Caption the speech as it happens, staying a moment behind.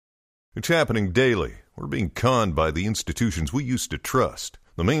It's happening daily. We're being conned by the institutions we used to trust.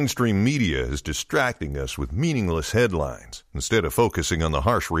 The mainstream media is distracting us with meaningless headlines instead of focusing on the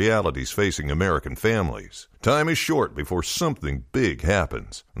harsh realities facing American families. Time is short before something big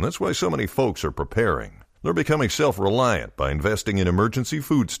happens, and that's why so many folks are preparing. They're becoming self-reliant by investing in emergency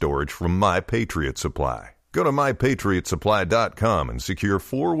food storage from My Patriot Supply. Go to MyPatriotSupply.com and secure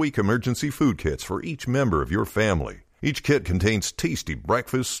 4-week emergency food kits for each member of your family. Each kit contains tasty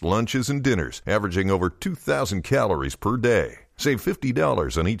breakfasts, lunches, and dinners, averaging over 2,000 calories per day. Save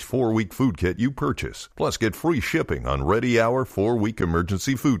 $50 on each 4-week food kit you purchase. Plus, get free shipping on Ready Hour 4-week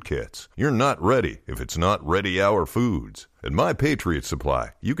emergency food kits. You're not ready if it's not Ready Hour Foods. At My Patriot Supply,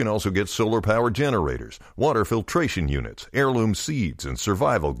 you can also get solar-powered generators, water filtration units, heirloom seeds, and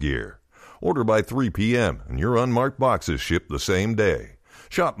survival gear. Order by 3 p.m. and your unmarked boxes ship the same day.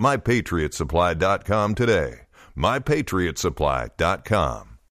 Shop MyPatriotSupply.com today.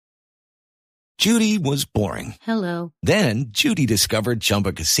 MyPatriotSupply.com. Judy was boring. Hello. Then Judy discovered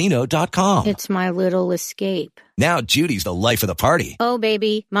ChumbaCasino.com. It's my little escape. Now Judy's the life of the party. Oh,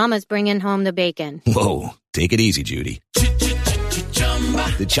 baby, mama's bringing home the bacon. Whoa, take it easy, Judy.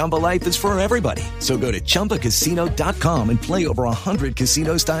 The Chumba life is for everybody. So go to ChumbaCasino.com and play over 100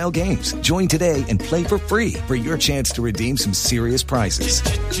 casino-style games. Join today and play for free for your chance to redeem some serious prizes.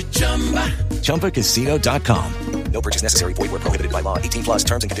 ChumbaCasino.com. No purchase necessary. Void where prohibited by law. 18 plus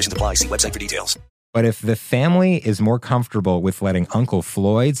terms and conditions apply. See website for details. But if the family is more comfortable with letting Uncle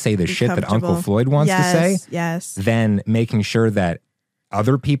Floyd say the shit that Uncle Floyd wants to say, then making sure that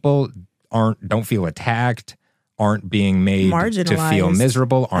other people don't feel attacked, aren't being made to feel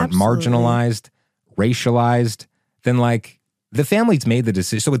miserable, aren't marginalized, racialized, then like the family's made the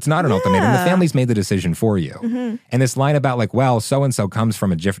decision. So it's not an ultimatum. The family's made the decision for you. Mm-hmm. And this line about like, well, so-and-so comes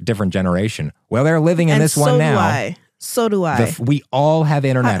from a different generation. Well, they're living in this one now. So do I. We all have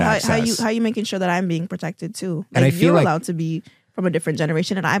internet access. How you making sure that I'm being protected too? And I feel you're allowed to be from a different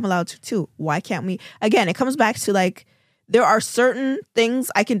generation and I'm allowed to too. Why can't we? Again, it comes back to like, there are certain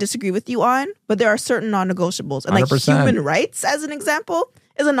things I can disagree with you on, but there are certain non-negotiables. And 100%. like human rights, as an example,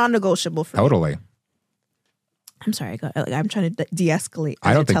 is a non-negotiable for me. Totally. I'm sorry. I'm trying to de-escalate.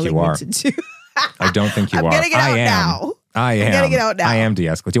 I don't think you are. I don't think you are. I'm getting it out now. I am. I'm getting it out now. I am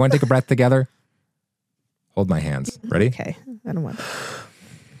de-escalating. Do you want to take a breath together? Hold my hands. Ready? Okay. I don't want to.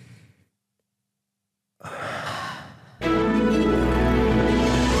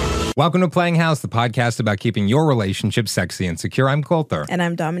 Welcome to Playing House, the podcast about keeping your relationship sexy and secure. I'm Colter. And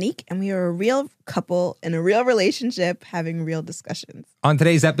I'm Dominique, and we are a real couple in a real relationship having real discussions. On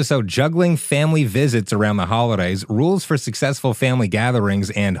today's episode, juggling family visits around the holidays, rules for successful family gatherings,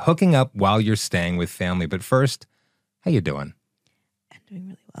 and hooking up while you're staying with family. But first, how you doing? I'm doing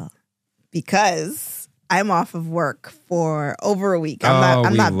really well. Because I'm off of work for over a week.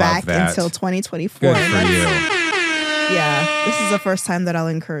 I'm not back until 2024. Good for you. Yeah, this is the first time that I'll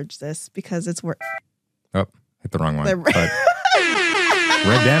encourage this because it's work. Oh, hit the wrong one.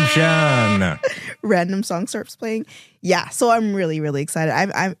 Redemption. Random song starts playing. Yeah, so I'm really, really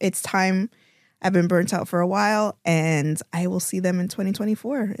excited. It's time. I've been burnt out for a while, and I will see them in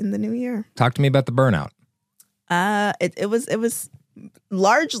 2024 in the new year. Talk to me about the burnout. It was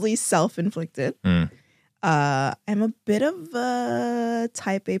largely self-inflicted. I'm a bit of a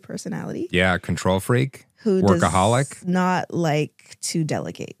type A personality. Yeah, control freak. Who workaholic? Does not like to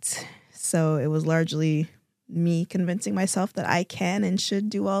delegate. So it was largely me convincing myself that I can and should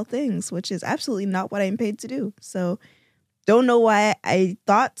do all things, which is absolutely not what I'm paid to do. So don't know why I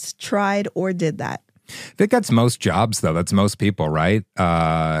thought, tried, or did that. I think that's most jobs, though. That's most people, right?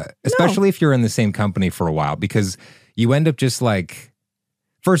 Especially if you're in the same company for a while, because you end up just like,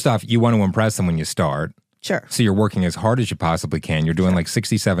 first off, you want to impress them when you start. Sure. So you're working as hard as you possibly can. You're doing like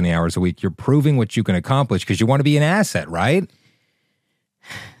 60, 70 hours a week. You're proving what you can accomplish because you want to be an asset, right?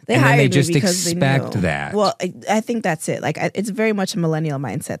 They just expect that. Well, I think that's it. Like, it's very much a millennial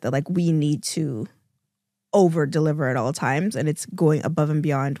mindset that like we need to over deliver at all times, and it's going above and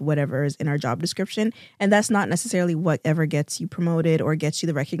beyond whatever is in our job description. And that's not necessarily whatever gets you promoted or gets you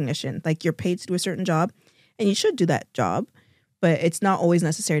the recognition. Like, you're paid to do a certain job, and you should do that job, but it's not always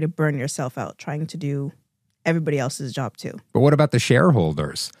necessary to burn yourself out trying to do everybody else's job too. But what about the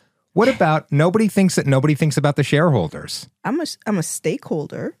shareholders? What about nobody thinks about the shareholders? I'm a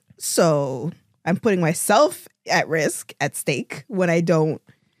stakeholder, so I'm putting myself at risk, at stake, when I don't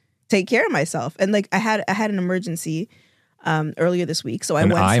take care of myself. And like I had an emergency earlier this week, so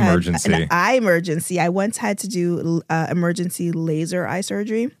an eye emergency. I once had to do emergency laser eye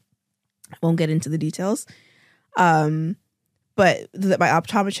surgery. I won't get into the details, but But my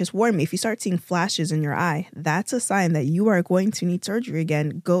optometrist warned me, if you start seeing flashes in your eye, that's a sign that you are going to need surgery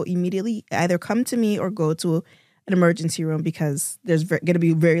again. Go immediately, either come to me or go to an emergency room, because there's going to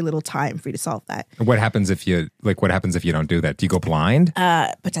be very little time for you to solve that. What happens if you don't do that? Do you go blind?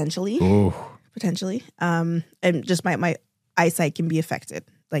 Potentially. Ooh. Potentially. And just my eyesight can be affected,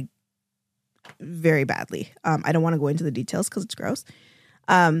 like very badly. I don't want to go into the details because it's gross.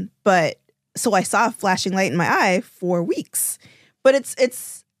 But so I saw a flashing light in my eye for weeks. But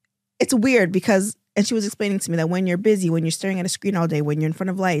it's weird because, and she was explaining to me that when you're busy, when you're staring at a screen all day, when you're in front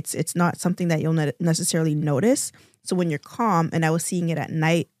of lights, it's not something that you'll necessarily notice. So when you're calm, and I was seeing it at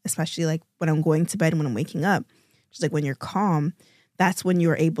night, especially like when I'm going to bed and when I'm waking up, just like when you're calm, that's when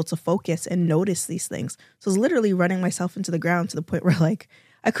you're able to focus and notice these things. So I was literally running myself into the ground to the point where like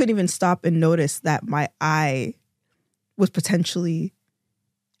I couldn't even stop and notice that my eye was potentially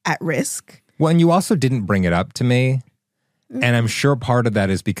at risk. Well, and you also didn't bring it up to me. And I'm sure part of that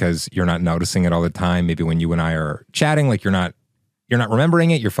is because you're not noticing it all the time. Maybe when you and I are chatting, like you're not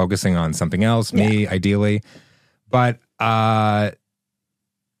remembering it. You're focusing on something else, me, ideally. But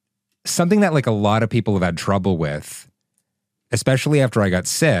something that like a lot of people have had trouble with, especially after I got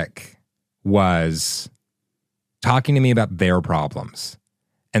sick, was talking to me about their problems.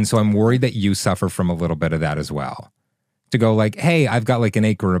 And so I'm worried that you suffer from a little bit of that as well. To go like, hey, I've got like an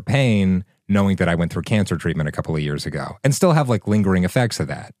acre of pain, knowing that I went through cancer treatment a couple of years ago, and still have like lingering effects of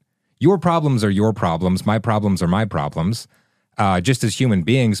that. Your problems are your problems. My problems are my problems, just as human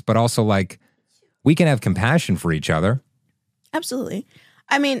beings, but also like we can have compassion for each other. Absolutely.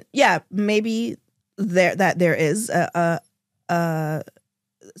 I mean, yeah, maybe there is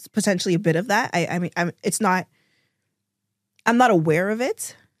potentially a bit of that. I mean, I'm not aware of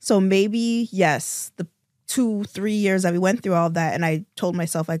it. So maybe, yes, the 2-3 years that we went through all of that, and I told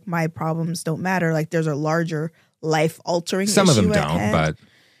myself like my problems don't matter. Like there's a larger life-altering issue. Some of them don't, but.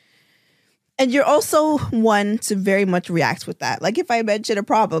 And you're also one to very much react with that. Like if I mention a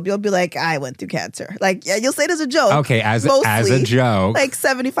problem, you'll be like, I went through cancer. Like, yeah, you'll say it as a joke. Okay, as a joke. Like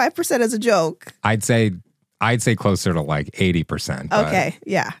 75% as a joke. I'd say closer to like 80%. Okay,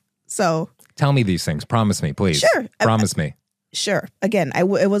 yeah. So. Tell me these things. Promise me, please. Sure. Promise me. Sure. Again, it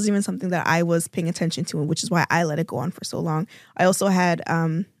wasn't even something that I was paying attention to, which is why I let it go on for so long. I also had,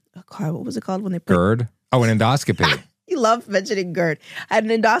 what was it called when they put GERD? Oh, an endoscopy. You love mentioning GERD. I had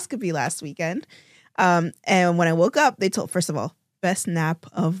an endoscopy last weekend. And when I woke up, they told, first of all, best nap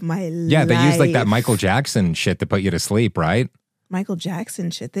of my life. Yeah, they used like that Michael Jackson shit to put you to sleep, right? Michael Jackson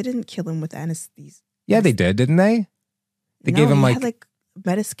shit. They didn't kill him with anesthesia. Yeah, they did, didn't they? They gave him he had like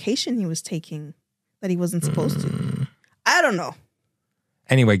medication he was taking that he wasn't supposed to. I don't know.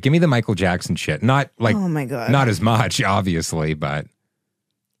 Anyway, give me the Michael Jackson shit. Not like, oh my God. Not as much, obviously, but.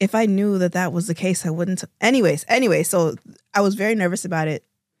 If I knew that was the case, I wouldn't. Anyway, so I was very nervous about it.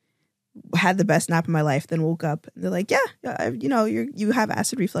 Had the best nap of my life, then woke up. They're like, yeah, you have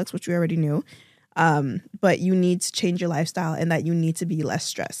acid reflux, which we already knew. But you need to change your lifestyle and that you need to be less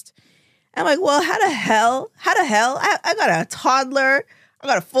stressed. And I'm like, well, how the hell? I got a toddler. I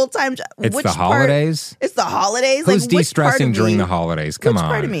got a full-time job. It's the holidays? It's the holidays. Who's de-stressing during the holidays? Come on.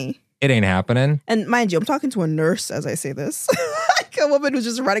 Which part of me? It ain't happening. And mind you, I'm talking to a nurse as I say this. Like a woman who's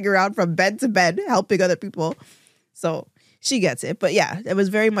just running around from bed to bed helping other people. So she gets it. But yeah, it was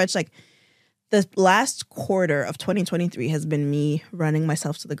very much like the last quarter of 2023 has been me running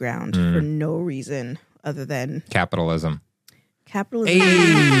myself to the ground for no reason other than capitalism. Capitalism.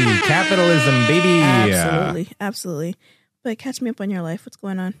 Hey, capitalism, baby. Absolutely. But catch me up on your life. What's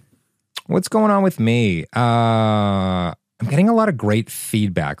going on? What's going on with me? I'm getting a lot of great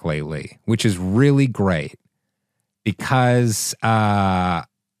feedback lately, which is really great because I've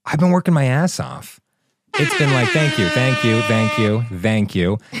been working my ass off. It's been like, thank you.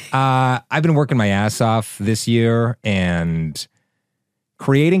 I've been working my ass off this year and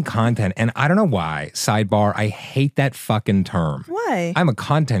creating content. And I don't know why, sidebar, I hate that fucking term. Why? I'm a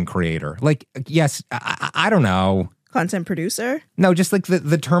content creator. Like, yes, I don't know. Content producer? No, just like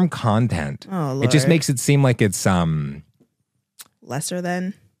the term content. Oh, Lord. It just makes it seem like it's lesser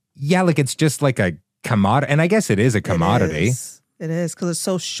than? Yeah, like it's just like a commodity. And I guess it is a commodity. It is because it's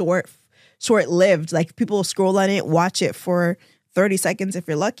so short-lived. Like people will scroll on it, watch it for 30 seconds if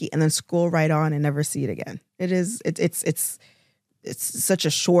you're lucky, and then scroll right on and never see it again. It's such a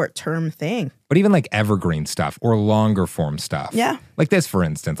short-term thing. But even like evergreen stuff or longer form stuff. Yeah. Like this, for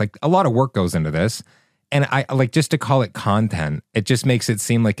instance, like a lot of work goes into this. And I like just to call it content, it just makes it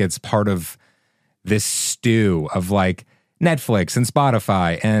seem like it's part of this stew of like Netflix and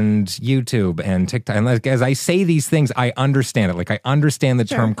Spotify and YouTube and TikTok. And like, as I say these things, I understand it. Like I understand the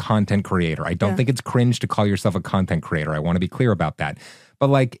term content creator. I don't think it's cringe to call yourself a content creator. I want to be clear about that. But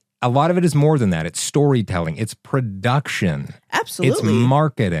like a lot of it is more than that. It's storytelling. It's production. Absolutely. It's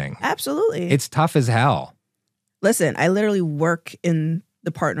marketing. Absolutely. It's tough as hell. Listen, I literally work in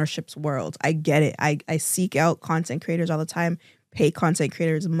the partnerships world. I get it. I seek out content creators all the time, pay content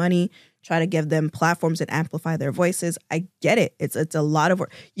creators money, try to give them platforms that amplify their voices. I get it. It's a lot of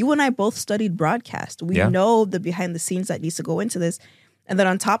work. You and I both studied broadcast. We know the behind the scenes that needs to go into this. And then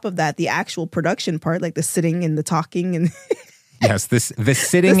on top of that, the actual production part, like the sitting and the talking and yes, the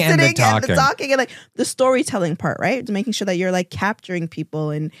sitting and the talking and like the storytelling part, right? Making sure that you're like capturing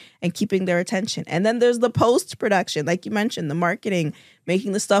people and keeping their attention. And then there's the post production, like you mentioned, the marketing,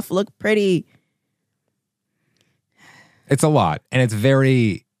 making the stuff look pretty. It's a lot, and it's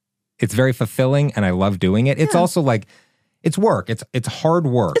very fulfilling, and I love doing it. It's also like it's work. It's hard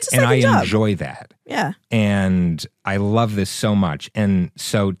work, and I enjoy that. Yeah, and I love this so much. And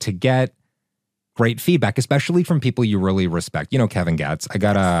so to get great feedback, especially from people you really respect. You know, Kevin Getz. I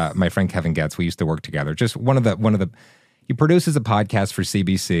got my friend Kevin Getz. We used to work together. Just one of the. He produces a podcast for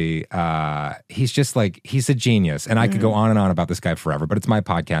CBC. He's just like, he's a genius, and I could go on and on about this guy forever. But it's my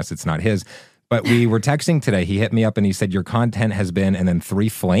podcast. It's not his. But we were texting today. He hit me up and he said, your content has been, and then 3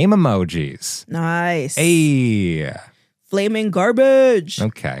 flame emojis. Nice. Hey. Flaming garbage.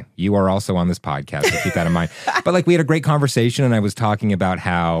 Okay. You are also on this podcast, so keep that in mind. But like we had a great conversation, and I was talking about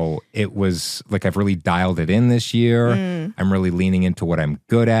how it was like I've really dialed it in this year. I'm really leaning into what I'm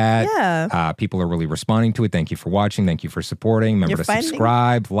good at. Yeah. People are really responding to it. Thank you for watching. Thank you for supporting. Remember to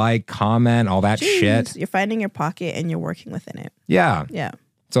subscribe, like, comment, all that shit. You're finding your pocket and you're working within it. Yeah. Yeah.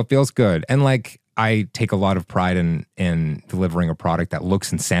 So it feels good. And like, I take a lot of pride in delivering a product that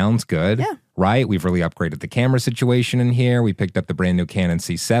looks and sounds good. Yeah. Right? We've really upgraded the camera situation in here. We picked up the brand new Canon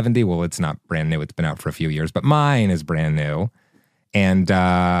C70. Well, it's not brand new. It's been out for a few years, but mine is brand new. And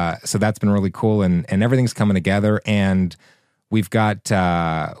so that's been really cool. And everything's coming together. And we've got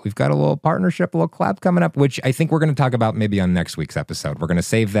a little partnership, a little collab coming up, which I think we're going to talk about maybe on next week's episode. We're going to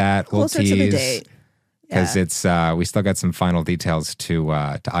save that. Closer to the date. Because it's we still got some final details to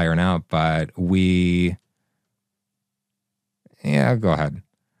iron out, but go ahead.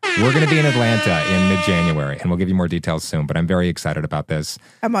 We're going to be in Atlanta in mid-January, and we'll give you more details soon, but I'm very excited about this.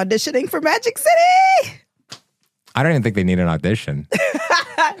 I'm auditioning for Magic City! I don't even think they need an audition.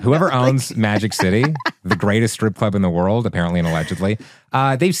 Whoever owns Magic City, the greatest strip club in the world, apparently and allegedly,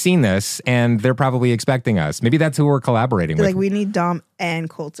 they've seen this, and they're probably expecting us. Maybe that's who we're collaborating with. Like, we need Dom and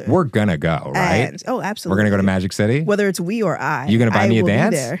Coulter. We're going to go, right? Oh, absolutely. We're going to go to Magic City? Whether it's we or I. You going to buy me a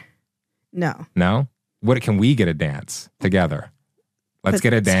dance? Be there. No. No? What can we get a dance together? Let's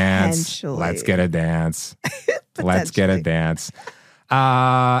get a dance. Let's get a dance. Let's get a dance.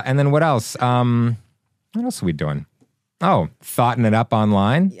 And then what else? What else are we doing? Oh, thoughting it up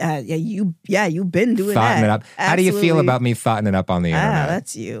online? You've been doing thoughting that. It up. Absolutely. How do you feel about me thoughting it up on the internet?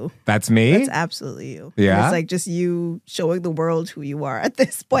 That's you. That's me? That's absolutely you. Yeah? It's like just you showing the world who you are at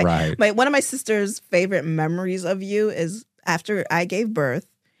this point. Right. One of my sister's favorite memories of you is after I gave birth,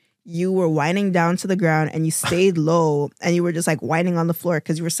 you were whining down to the ground and you stayed low and you were just like whining on the floor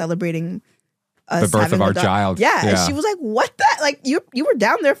because you were celebrating us the birth of our child. Yeah. And she was like, what the? Like, you were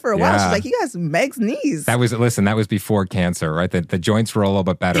down there for a while. She's like, you guys, Meg's knees. That was before cancer, right? The joints were a little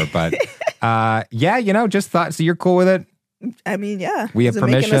bit better. But just thought, so you're cool with it? I mean, yeah. We have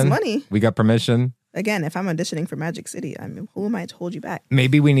permission. Making us money. We got permission. Again, if I'm auditioning for Magic City, I mean, who am I to hold you back?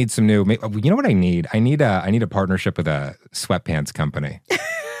 Maybe we need some new, you know what I need? I need a partnership with a sweatpants company.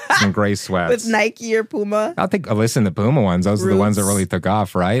 Some gray sweats. With Nike or Puma? I'll take, listen, the Puma ones, those are the ones that really took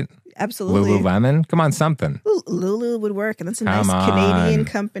off, right? Absolutely. Lululemon? Come on, something. Lulu would work, and that's a nice Canadian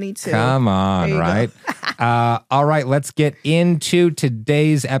company, too. Come on, right? All right, let's get into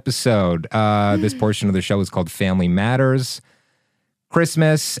today's episode. This portion of the show is called Family Matters.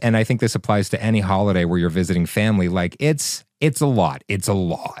 Christmas, and I think this applies to any holiday where you're visiting family, like it's a lot. It's a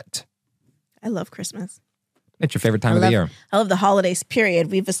lot. I love Christmas. It's your favorite time of the year. I love the holidays,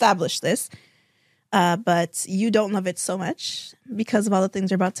 period. We've established this. But you don't love it so much because of all the things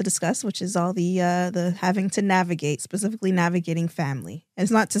we're about to discuss, which is all the having to navigate, specifically navigating family. And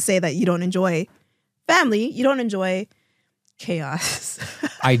it's not to say that you don't enjoy family. You don't enjoy chaos.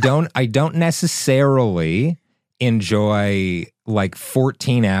 I don't necessarily enjoy like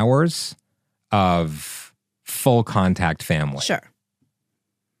 14 hours of full contact family. Sure.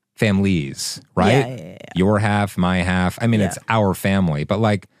 Families, right? Yeah. Your half, my half. I mean, it's our family, but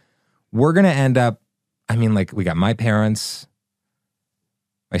like we're going to end up, I mean, like we got my parents,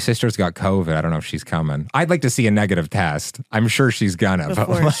 My sister's got COVID. I don't know if she's coming. I'd like to see a negative test. I'm sure she's gonna. Before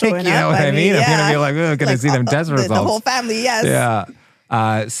but like, showing you know up, what I mean? yeah. I'm gonna be like, oh, gonna see them test results. The whole family, yes.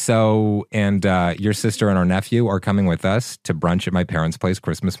 Yeah. So your sister and our nephew are coming with us to brunch at my parents' place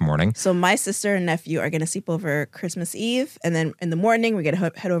Christmas morning. So my sister and nephew are gonna sleep over Christmas Eve, and then in the morning we're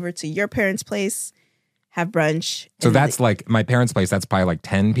gonna head over to your parents' place, have brunch. So that's like my parents' place. That's probably like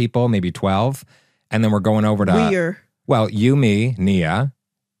 10 people, maybe 12, and then we're going over to you, me, Nia.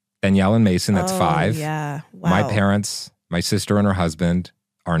 Danielle and Mason, that's 5. Yeah. Wow. My parents, my sister and her husband,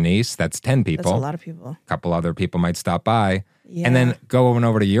 our niece, that's 10 people. That's a lot of people. A couple other people might stop by. Yeah. And then go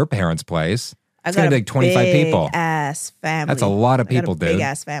over to your parents' place. It's going to be like 25 people. Big ass family. That's a lot of people, dude. Big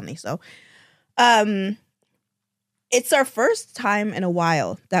ass family. So it's our first time in a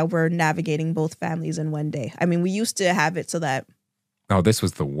while that we're navigating both families in one day. I mean, we used to have it so that... Oh, this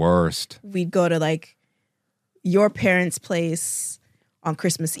was the worst. We'd go to like your parents' place on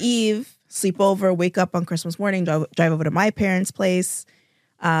Christmas Eve, sleep over, wake up on Christmas morning, drive over to my parents' place.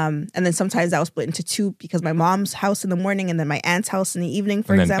 And then sometimes that was split into 2 because my mom's house in the morning and then my aunt's house in the evening,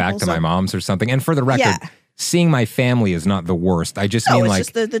 for example. And then back to my mom's or something. And for the record, seeing my family is not the worst. I just mean like...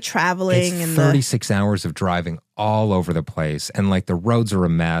 it's just the traveling. It's 36 hours of driving all over the place. And like the roads are a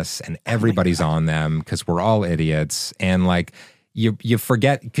mess and everybody's on them because we're all idiots. And like... You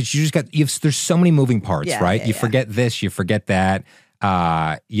forget because you just got there's so many moving parts, right? You forget this, you forget that.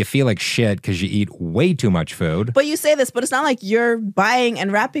 You feel like shit because you eat way too much food. But you say this, but it's not like you're buying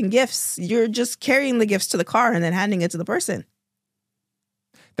and wrapping gifts. You're just carrying the gifts to the car and then handing it to the person.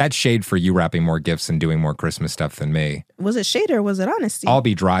 That's shade for you wrapping more gifts and doing more Christmas stuff than me. Was it shade or was it honesty? I'll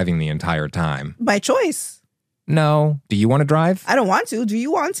be driving the entire time. By choice. No. Do you want to drive? I don't want to. Do you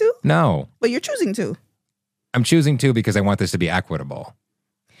want to? No. But you're choosing to. I'm choosing to because I want this to be equitable.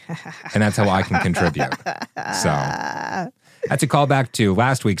 And that's how I can contribute. So that's a callback to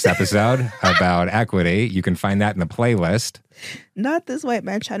last week's episode about equity. You can find that in the playlist. Not this white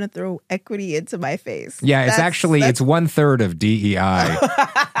man trying to throw equity into my face. Yeah, it's 1/3 of DEI.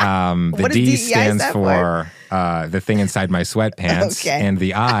 The D DEI stands for the thing inside my sweatpants. Okay. And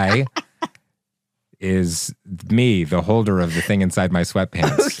the I is me, the holder of the thing inside my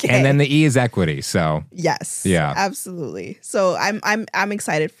sweatpants. Okay. And then the E is equity. So yes, yeah, absolutely. So I'm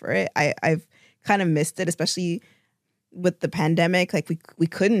excited for it. I've kind of missed it, especially with the pandemic. Like we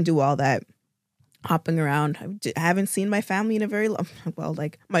couldn't do all that hopping around. I haven't seen my family in a very long,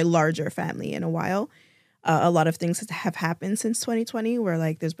 like my larger family in a while. A lot of things have happened since 2020 where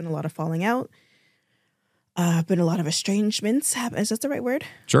like there's been a lot of falling out. Been a lot of estrangements. Is that the right word?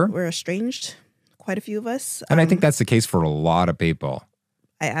 Sure. We're estranged. Quite a few of us. And I think that's the case for a lot of people.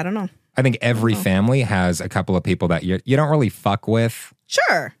 I don't know. I think every family has a couple of people that you don't really fuck with.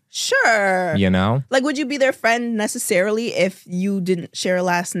 Sure. You know? Like, would you be their friend necessarily if you didn't share a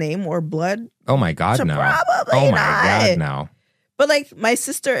last name or blood? Oh my God, no. Probably not. God, no. But like, my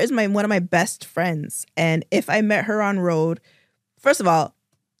sister is one of my best friends. And if I met her on road, first of all,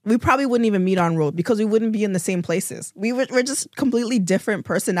 we probably wouldn't even meet on road because we wouldn't be in the same places. We're just completely different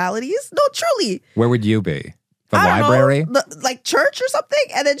personalities. No, truly. Where would you be? The library? Like church or something?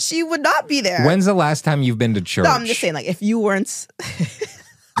 And then she would not be there. When's the last time you've been to church? No, I'm just saying, like, if you weren't...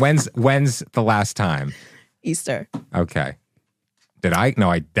 When's the last time? Easter. Okay. Did I? No,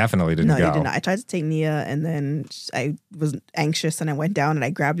 I definitely didn't go. No, you did not. I tried to take Nia and then I was anxious and I went down and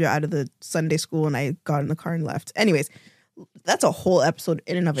I grabbed her out of the Sunday school and I got in the car and left. Anyways, that's a whole episode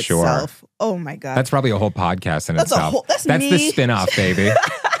in and of itself. Oh my God. That's probably a whole podcast in itself. That's the spin-off, baby.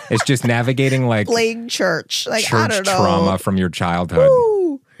 It's just navigating like playing church. Like church I don't know. trauma from your childhood.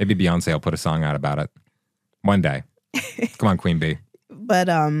 Woo. Maybe Beyonce will put a song out about it. One day. Come on, Queen Bee. But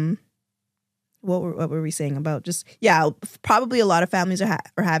what were we saying about just probably a lot of families are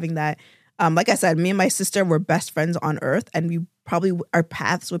having that. Like I said, me and my sister were best friends on earth, and our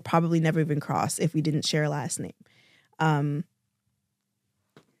paths would probably never even cross if we didn't share a last name. I'm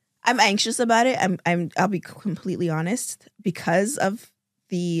anxious about it. I'll be completely honest because of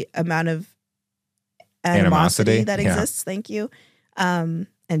the amount of animosity that exists. Thank you. And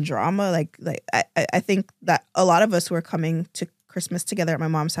drama. Like I think that a lot of us who are coming to Christmas together at my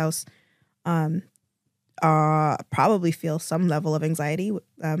mom's house probably feel some level of anxiety.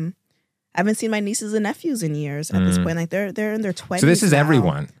 I haven't seen my nieces and nephews in years at this point. Like they're in their 20s. So this is now.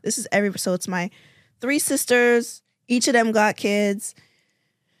 everyone. So it's my 3 sisters. Each of them got kids.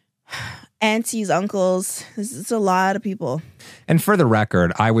 Aunties, uncles. It's a lot of people. And for the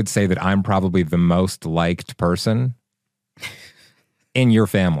record, I would say that I'm probably the most liked person in your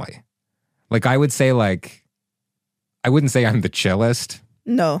family. Like I would say I wouldn't say I'm the chillest.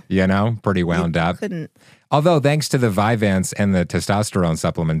 No. You know, pretty wound up. Couldn't. Although, thanks to the Vyvanse and the testosterone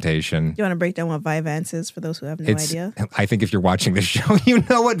supplementation. Do you want to break down what Vyvanse is for those who have no idea? I think if you're watching the show, you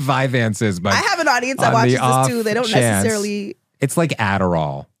know what Vyvanse is. But I have an audience that watches this too. They don't necessarily. It's like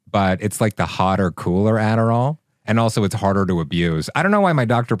Adderall, but it's like the hotter, cooler Adderall. And also, it's harder to abuse. I don't know why my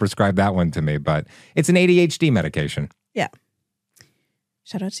doctor prescribed that one to me, but it's an ADHD medication. Yeah.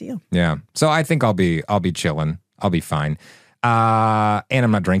 Shout out to you. Yeah. So I think I'll be chilling. I'll be fine. And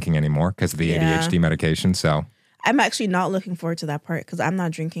I'm not drinking anymore because of the ADHD medication. So I'm actually not looking forward to that part because I'm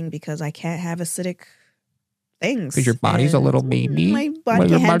not drinking because I can't have acidic things. Because your body's a little baby. My body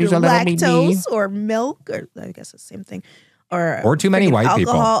can't handle lactose or milk, or I guess it's the same thing. Or too many white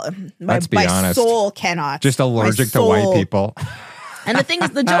alcohol. people. Let's be honest. My soul cannot. Just allergic to white people. And the thing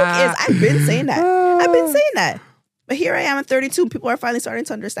is, the joke is, I've been saying that. But here I am at 32. People are finally starting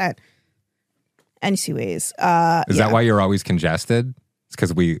to understand. Anyways. Is that why you're always congested? It's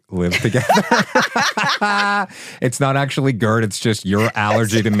because we live together. It's not actually GERD. It's just your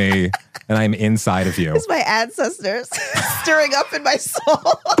allergy to me. And I'm inside of you. It's my ancestors stirring up in my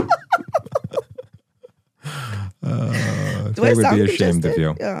soul. Do I would be ashamed of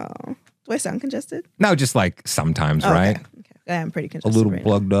you. Oh. Do I sound congested? No, just like sometimes, right? Okay. I'm pretty congested. A little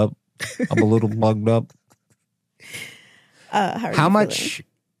plugged up. I'm a little plugged up. How much? Feeling?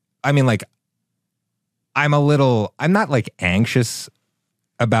 I mean, like, I'm not like anxious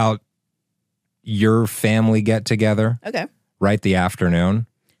about your family get together. Okay. Right, the afternoon.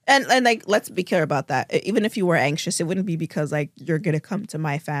 And like, let's be clear about that. Even if you were anxious, it wouldn't be because like you're gonna come to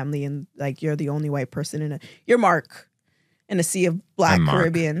my family and like you're the only white person you're Mark in a sea of Black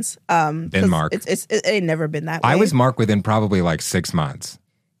Caribbeans. Been Mark. It ain't never been that way. I was Mark within probably like 6 months.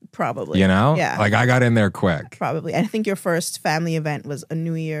 Probably. You know? Yeah. Like I got in there quick. Probably. I think your first family event was a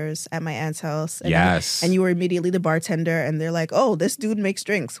New Year's at my aunt's house. And yes. And you were immediately the bartender and they're like, oh, this dude makes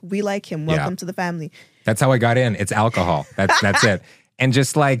drinks. We like him. Welcome to the family. That's how I got in. It's alcohol. That's it. And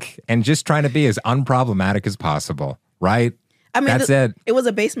just trying to be as unproblematic as possible, right? I mean, that's it. It was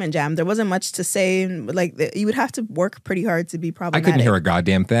a basement jam. There wasn't much to say. Like you would have to work pretty hard to be problematic. I couldn't hear a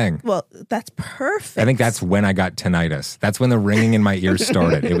goddamn thing. Well, that's perfect. I think that's when I got tinnitus. That's when the ringing in my ears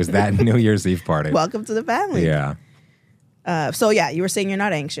started. It was that New Year's Eve party. Welcome to the family. Yeah. So yeah, you were saying you're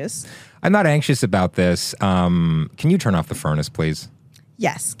not anxious. I'm not anxious about this. Can you turn off the furnace, please?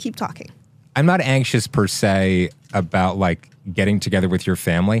 Yes. Keep talking. I'm not anxious per se about like getting together with your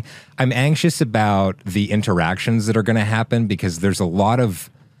family. I'm anxious about the interactions that are going to happen because there's a lot of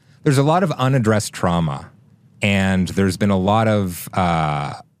unaddressed trauma, and there's been a lot of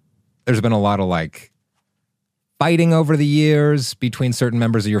like fighting over the years between certain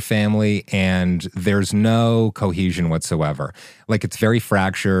members of your family, and there's no cohesion whatsoever. Like it's very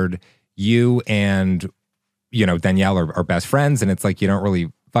fractured. You and Danielle are best friends, and it's like you don't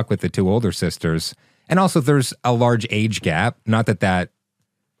really fuck with the two older sisters. And also there's a large age gap. Not that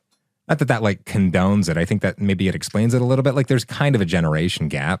like condones it. I think that maybe it explains it a little bit. Like there's kind of a generation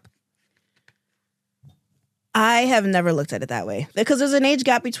gap. I have never looked at it that way. Because there's an age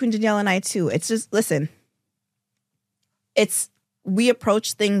gap between Danielle and I too. It's just, listen, we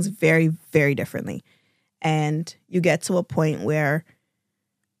approach things very, very differently. And you get to a point where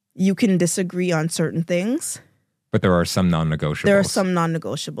you can disagree on certain things. But there are some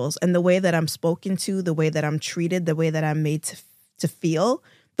non-negotiables. And the way that I'm spoken to, the way that I'm treated, the way that I'm made to feel,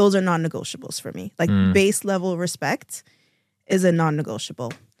 those are non-negotiables for me. Like base level respect is a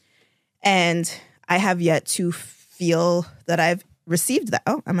non-negotiable. And I have yet to feel that I've received that.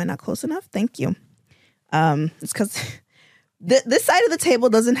 Oh, am I not close enough? Thank you. It's because this side of the table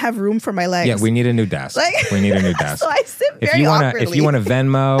doesn't have room for my legs. Yeah, we need a new desk. We need a new desk. So I sit very awkwardly. If you want to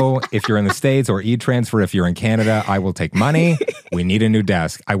Venmo, if you're in the States, or e-transfer, if you're in Canada, I will take money. We need a new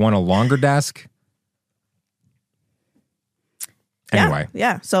desk. I want a longer desk. Anyway.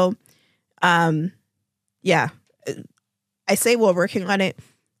 Yeah. So, yeah. I say we're working on it.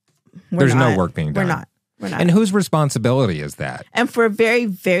 There's no work being done. We're not. And whose responsibility is that? And for a very,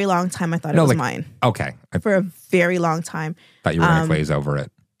 very long time, I thought it was mine. Okay. For a very long time. Thought you were going to glaze over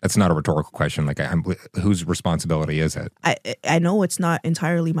it. That's not a rhetorical question. Like, whose responsibility is it? I know it's not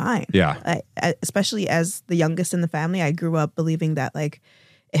entirely mine. Yeah. Especially as the youngest in the family, I grew up believing that, like,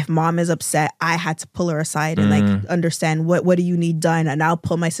 if mom is upset, I had to pull her aside and, like, understand what do you need done? And I'll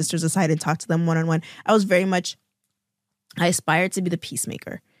pull my sisters aside and talk to them one-on-one. I aspired to be the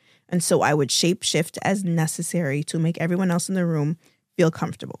peacemaker. And so I would shape shift as necessary to make everyone else in the room feel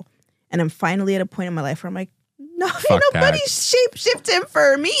comfortable. And I'm finally at a point in my life where I'm like, No, ain't nobody shape-shifting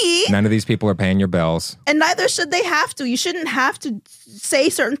for me. None of these people are paying your bills. And neither should they have to. You shouldn't have to say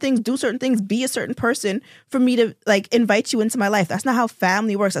certain things, do certain things, be a certain person for me to like invite you into my life. That's not how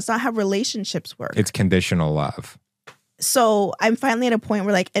family works. That's not how relationships work. It's conditional love. So I'm finally at a point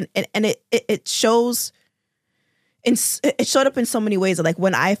where like, and it shows, it showed up in so many ways. Like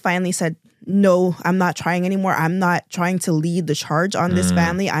when I finally said, no, I'm not trying anymore. I'm not trying to lead the charge on this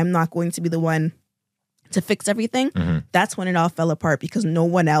family. I'm not going to be the one to fix everything. That's when it all fell apart because no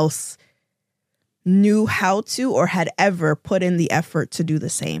one else knew how to or had ever put in the effort to do the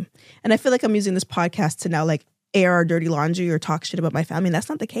same. And I feel like I'm using this podcast to now like air our dirty laundry or talk shit about my family. And that's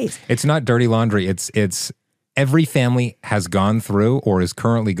not the case. It's not dirty laundry. It's every family has gone through or is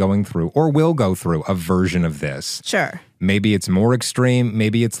currently going through or will go through a version of this. Sure. Maybe it's more extreme.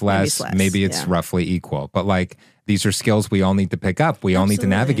 Maybe it's less. Maybe it's roughly equal. But like these are skills we all need to pick up. We all need to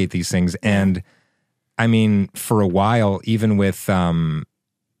navigate these things. And I mean, for a while, even with,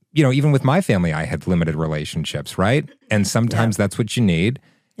 even with my family, I had limited relationships, right? And sometimes that's what you need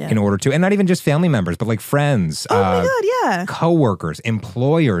in order to, and not even just family members, but like friends, oh my God, coworkers,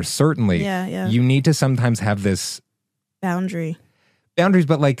 employers, certainly. Yeah. You need to sometimes have this boundaries,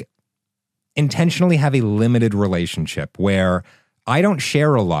 but like intentionally have a limited relationship where I don't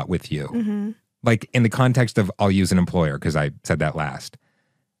share a lot with you. Like in the context of, I'll use an employer because I said that last.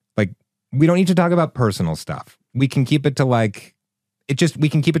 Like, we don't need to talk about personal stuff. We can keep it to like, we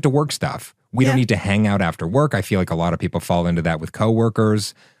can keep it to work stuff. We don't need to hang out after work. I feel like a lot of people fall into that with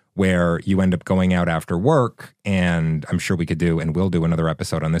coworkers where you end up going out after work. And I'm sure we could do and will do another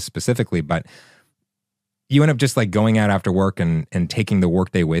episode on this specifically, but you end up just like going out after work and taking the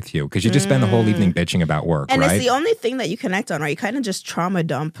workday with you because you just spend the whole evening bitching about work, and right? It's the only thing that you connect on, right? You kind of just trauma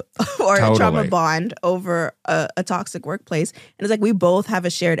dump or trauma bond over a toxic workplace. And it's like we both have a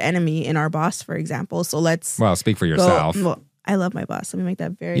shared enemy in our boss, for example. So let's... Well, speak for yourself. Well, I love my boss. Let me make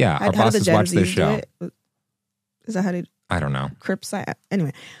that very... Yeah, our bosses watch this show. Is that how they... I don't know. Crips?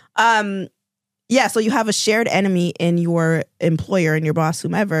 Anyway. So you have a shared enemy in your employer and your boss,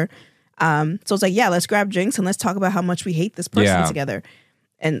 whomever. So it's like, let's grab drinks and let's talk about how much we hate this person together.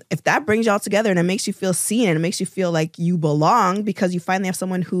 And if that brings y'all together and it makes you feel seen and it makes you feel like you belong because you finally have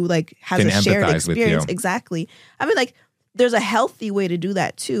someone who like has a shared experience. Exactly. I mean, like there's a healthy way to do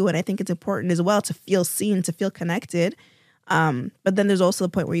that too. And I think it's important as well to feel seen, to feel connected. But then there's also the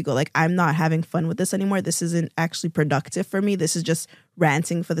point where you go like, I'm not having fun with this anymore. This isn't actually productive for me. This is just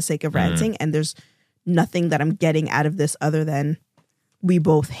ranting for the sake of ranting. And there's nothing that I'm getting out of this other than we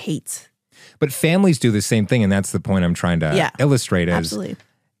both hate. But families do the same thing, and that's the point I'm trying to illustrate. Is absolutely.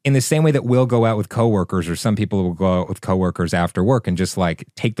 In the same way that we'll go out with coworkers, or some people will go out with coworkers after work and just like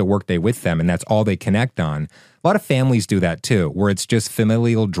take the workday with them, and that's all they connect on. A lot of families do that too, where it's just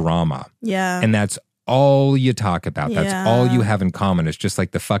familial drama. Yeah. And that's all you talk about. That's all you have in common. It's just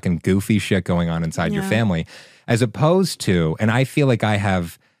like the fucking goofy shit going on inside your family. As opposed to, and I feel like I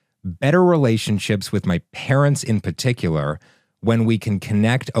have better relationships with my parents in particular when we can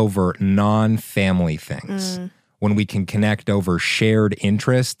connect over non-family things, when we can connect over shared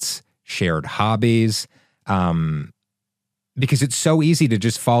interests, shared hobbies, because it's so easy to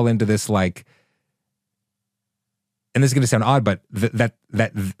just fall into this like, and this is going to sound odd, but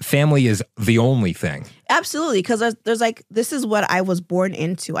that family is the only thing. Absolutely, because there's like, this is what I was born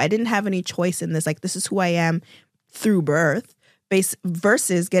into. I didn't have any choice in this. Like, this is who I am through birth,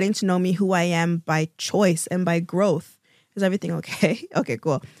 versus getting to know me who I am by choice and by growth. Is everything okay? Okay,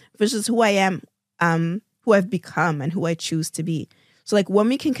 cool. Versus who I am, who I've become and who I choose to be. So like when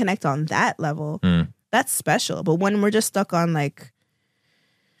we can connect on that level, that's special. But when we're just stuck on like,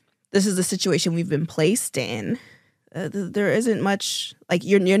 this is the situation we've been placed in, there isn't much, like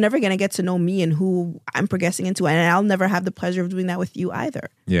you're never going to get to know me and who I'm progressing into. And I'll never have the pleasure of doing that with you either.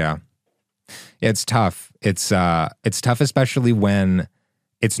 Yeah. It's tough. It's tough, especially when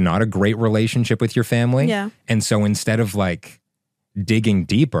it's not a great relationship with your family. Yeah. And so instead of like digging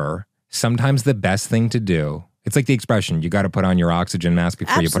deeper, sometimes the best thing to do, it's like the expression, you got to put on your oxygen mask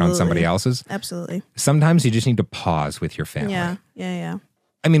before you put on somebody else's. Absolutely. Sometimes you just need to pause with your family. Yeah.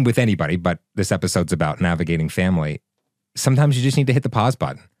 I mean, with anybody, but this episode's about navigating family. Sometimes you just need to hit the pause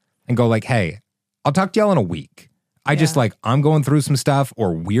button and go like, hey, I'll talk to y'all in a week. I'm going through some stuff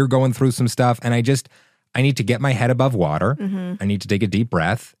or we're going through some stuff. And I need to get my head above water. I need to take a deep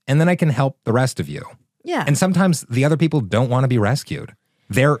breath, and then I can help the rest of you. Yeah. And sometimes the other people don't want to be rescued.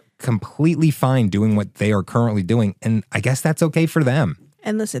 They're completely fine doing what they are currently doing, and I guess that's okay for them.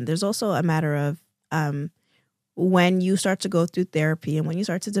 And listen, there's also a matter of when you start to go through therapy and when you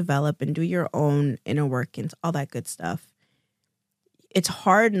start to develop and do your own inner work and all that good stuff, it's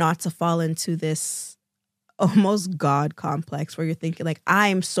hard not to fall into this, almost God complex where you're thinking like,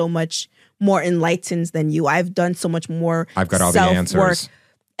 I'm so much more enlightened than you. I've done so much more. I've got all the answers.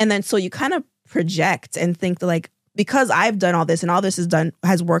 And then so you kind of project and think that like, because I've done all this and all this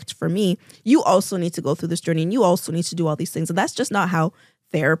has worked for me, you also need to go through this journey and you also need to do all these things. And that's just not how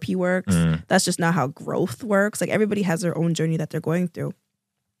therapy works. That's just not how growth works. Like everybody has their own journey that they're going through.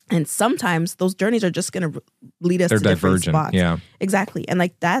 And sometimes those journeys are just going to lead us to different spots. Yeah, exactly. And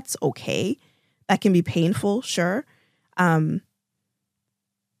like, that's okay. That can be painful, sure. But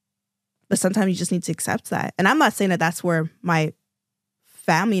sometimes you just need to accept that. And I'm not saying that that's where my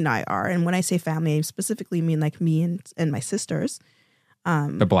family and I are. And when I say family, I specifically mean like me and my sisters.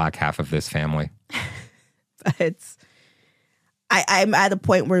 The black half of this family. I'm at a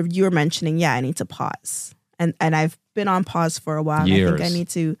point where you were mentioning, I need to pause. And I've been on pause for a while. Years. I think I need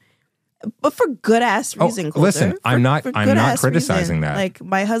to, but for good ass reason. Listen, I'm not criticizing reason. that. Like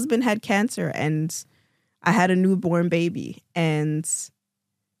my husband had cancer and I had a newborn baby, and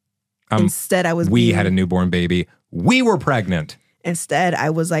instead we had a newborn baby. We were pregnant. Instead,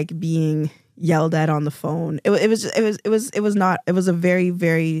 I was like being yelled at on the phone. It was a very,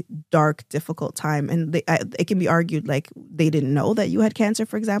 very dark, difficult time, and it can be argued like they didn't know that you had cancer,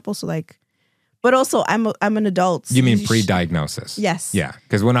 for example. So like, but also I'm an adult. You mean pre-diagnosis? Yes. Yeah,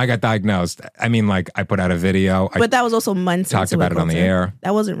 because when I got diagnosed, I mean, like I put out a video. But that was also months. Talked about it on the air.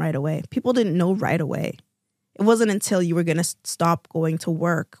 That wasn't right away. People didn't know right away. It wasn't until you were going to stop going to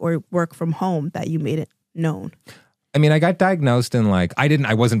work or work from home that you made it known. I mean, I got diagnosed and like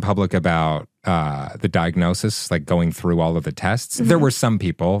I wasn't public about the diagnosis, like going through all of the tests. There were some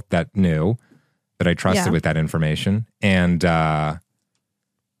people that knew that I trusted with that information. And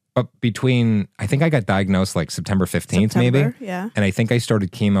but I think I got diagnosed like September 15th, maybe. Yeah. And I think I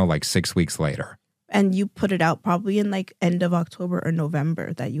started chemo like 6 weeks later. And you put it out probably in like end of October or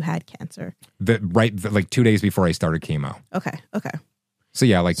November that you had cancer. Like 2 days before I started chemo. Okay. So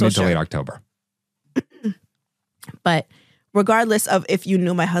yeah, like mid to late October. But regardless of if you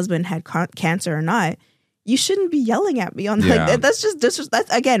knew my husband had cancer or not, you shouldn't be yelling at me on like that's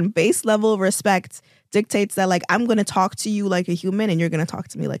again, base level respect dictates that like I'm going to talk to you like a human and you're going to talk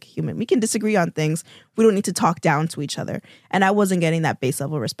to me like a human. We can disagree on things. We don't need to talk down to each other. And I wasn't getting that base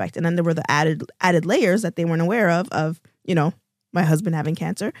level respect. And then there were the added layers that they weren't aware of, you know, my husband having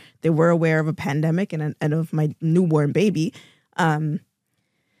cancer. They were aware of a pandemic and of my newborn baby. The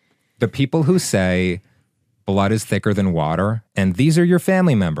people who say blood is thicker than water, and these are your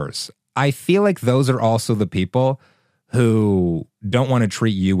family members, I feel like those are also the people who don't want to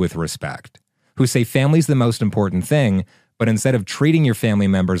treat you with respect, who say family's the most important thing, but instead of treating your family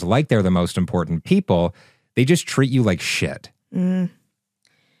members like they're the most important people, they just treat you like shit.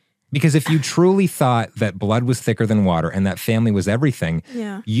 Because if you truly thought that blood was thicker than water and that family was everything,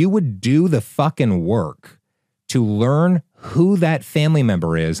 you would do the fucking work to learn who that family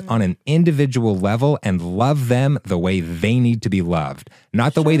member is on an individual level and love them the way they need to be loved,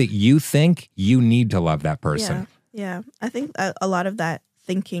 not the way that you think you need to love that person. Yeah. I think a lot of that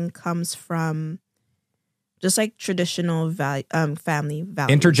thinking comes from just like traditional family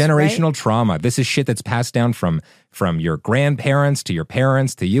values. Intergenerational trauma. This is shit that's passed down from your grandparents to your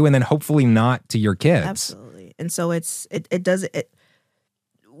parents to you, and then hopefully not to your kids. Absolutely. And so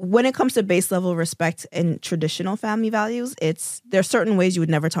when it comes to base level respect and traditional family values, there are certain ways you would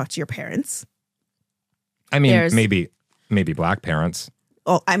never talk to your parents. I mean, maybe black parents.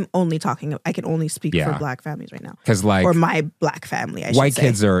 Oh, I can only speak for black families right now. Or my black family, I should say. White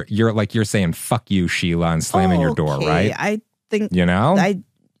kids you're saying, fuck you, Sheila, and slamming your door, right? I think,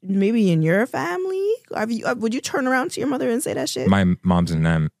 maybe in your family, would you turn around to your mother and say that shit? My mom's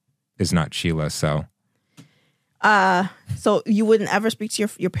name is not Sheila, so. So you wouldn't ever speak to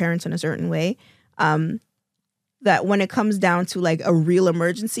your parents in a certain way. That when it comes down to like a real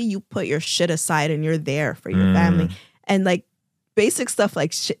emergency, you put your shit aside and you're there for your family. And like basic stuff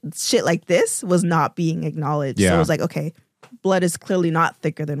like shit like this was not being acknowledged. So it was like, okay, blood is clearly not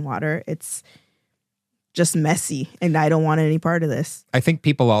thicker than water. It's just messy and I don't want any part of this. I think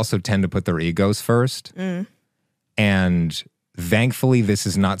people also tend to put their egos first. And thankfully, this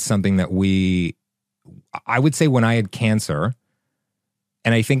is not something that I would say when I had cancer,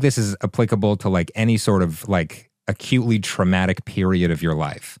 and I think this is applicable to like any sort of like acutely traumatic period of your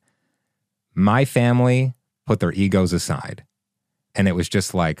life. My family put their egos aside and it was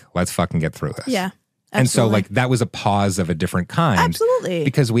just like, let's fucking get through this. Yeah. Absolutely. And so like that was a pause of a different kind. Absolutely.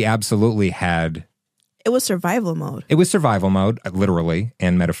 Because we absolutely had. It was survival mode. It was survival mode, literally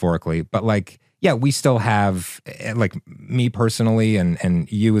and metaphorically. But like, yeah, we still have, like me personally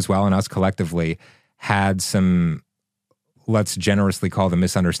and you as well and us collectively had some, let's generously call them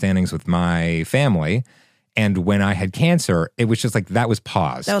misunderstandings with my family. And when I had cancer, it was just like, that was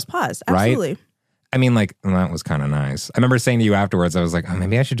paused. That was paused. Absolutely. Right? I mean, like, that was kind of nice. I remember saying to you afterwards, I was like, oh,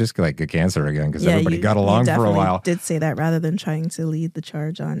 maybe I should just like get cancer again because everybody got along for a while. Did say that rather than trying to lead the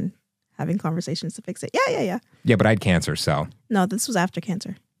charge on having conversations to fix it. Yeah. Yeah, but I had cancer, so. No, this was after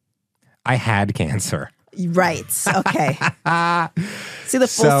cancer. I had cancer. Right. Okay. See the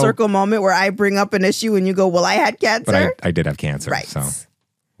full circle moment where I bring up an issue and you go, well, I had cancer? But I did have cancer, right. So.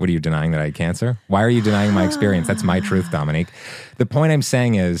 What are you denying that I had cancer? Why are you denying my experience? That's my truth, Dominique. The point I'm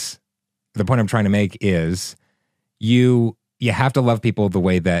trying to make is you have to love people the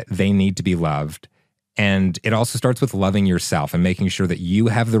way that they need to be loved. And it also starts with loving yourself and making sure that you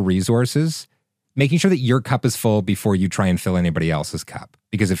have the resources, making sure that your cup is full before you try and fill anybody else's cup.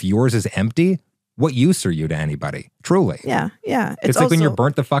 Because if yours is empty, what use are you to anybody? Truly. Yeah. It's like when you're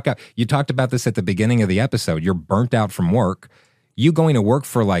burnt the fuck out. You talked about this at the beginning of the episode. You're burnt out from work. You going to work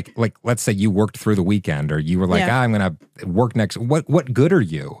for like let's say you worked through the weekend or you were like, I'm going to work next. What good are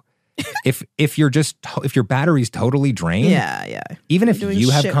you? if your battery's totally drained. Yeah. Even if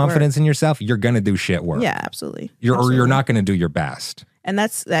you have confidence in yourself, you're going to do shit work. Yeah, absolutely. Or you're not going to do your best. And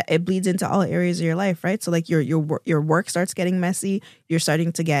that it bleeds into all areas of your life, right? So like your work starts getting messy. You're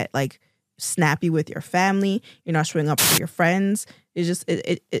starting to get like snappy with your family. You're not showing up for your friends. It's just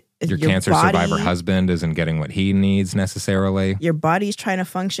your cancer survivor husband isn't getting what he needs necessarily. Your body's trying to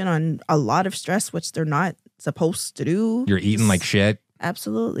function on a lot of stress, which they're not supposed to do. You're eating like shit.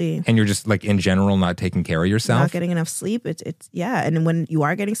 Absolutely. And you're just like in general not taking care of yourself. Not getting enough sleep. It's and when you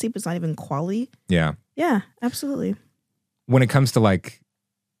are getting sleep, it's not even quality. Yeah. Yeah, absolutely. When it comes to like,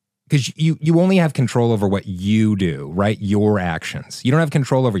 because you only have control over what you do, right? Your actions. You don't have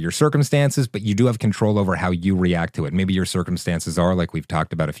control over your circumstances, but you do have control over how you react to it. Maybe your circumstances are, like we've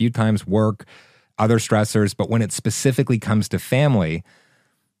talked about a few times, work, other stressors. But when it specifically comes to family,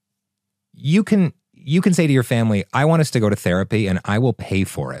 you can say to your family, I want us to go to therapy and I will pay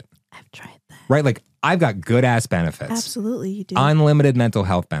for it. I've tried that. Right? Like I've got good ass benefits. Absolutely, you do. Unlimited mental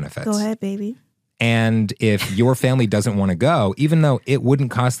health benefits. Go ahead, baby. And if your family doesn't want to go, even though it wouldn't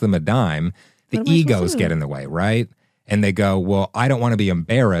cost them a dime, the egos get in the way, right? And they go, well, I don't want to be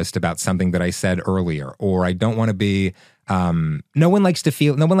embarrassed about something that I said earlier, or I don't want to be, no one likes to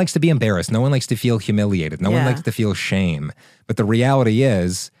be embarrassed. No one likes to feel humiliated. No one likes to feel shame. But the reality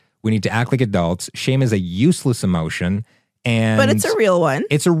is we need to act like adults. Shame is a useless emotion. But it's a real one.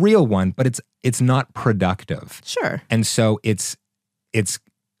 It's a real one, but it's not productive. Sure. And so it's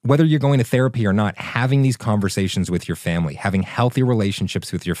whether you're going to therapy or not, having these conversations with your family, having healthy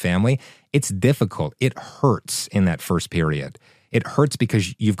relationships with your family, it's difficult. It hurts in that first period. It hurts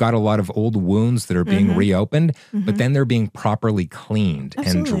because you've got a lot of old wounds that are being reopened, but then they're being properly cleaned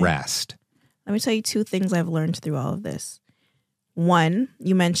and dressed. Let me tell you two things I've learned through all of this. One,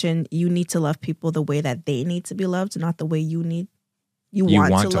 you mentioned you need to love people the way that they need to be loved, not the way you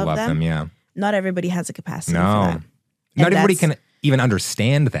want to love them. Yeah. Not everybody has a capacity for that. Not everybody can even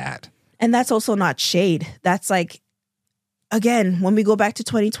understand that. And that's also not shade. That's like, again, when we go back to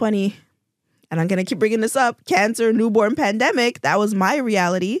 2020, and I'm going to keep bringing this up, cancer, newborn pandemic, that was my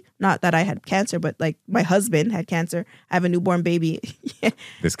reality. Not that I had cancer, but like my husband had cancer. I have a newborn baby.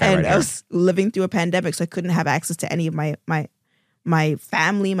 This guy and right here. I was living through a pandemic, so I couldn't have access to any of my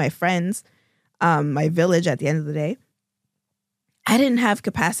family, my friends, my village at the end of the day. I didn't have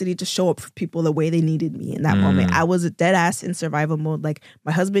capacity to show up for people the way they needed me in that moment. I was a dead ass in survival mode. Like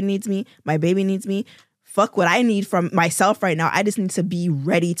my husband needs me, my baby needs me. Fuck what I need from myself right now. I just need to be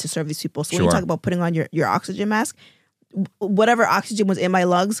ready to serve these people. So when you talk about putting on your oxygen mask, whatever oxygen was in my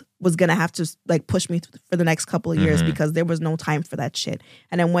lungs was going to have to like push me for the next couple of years because there was no time for that shit.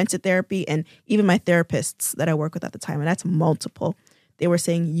 And I went to therapy, and even my therapists that I work with at the time, and that's multiple, they were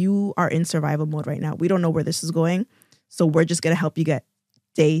saying, you are in survival mode right now. We don't know where this is going. So we're just going to help you get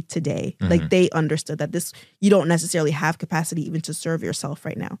day to day. Like they understood that you don't necessarily have capacity even to serve yourself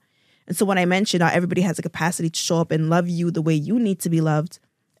right now. And so when I mentioned not everybody has a capacity to show up and love you the way you need to be loved,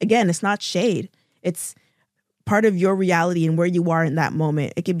 again, it's not shade. It's part of your reality and where you are in that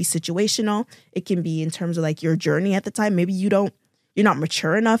moment. It can be situational. It can be in terms of like your journey at the time. Maybe you're not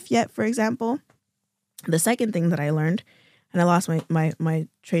mature enough yet, for example. The second thing that I learned, and I lost my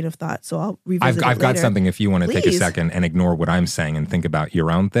train of thought, so I'll revisit I've it got later. something if you want to take a second and ignore what I'm saying and think about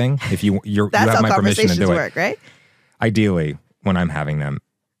your own thing. If you have my permission to do work, right? Ideally, when I'm having them.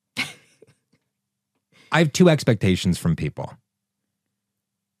 I have two expectations from people,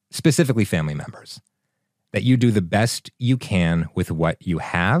 specifically family members, that you do the best you can with what you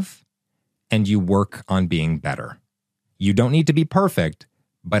have and you work on being better. You don't need to be perfect,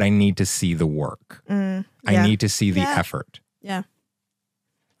 but I need to see the work. I need to see the effort. Yeah.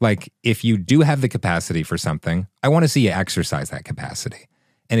 Like, if you do have the capacity for something, I want to see you exercise that capacity.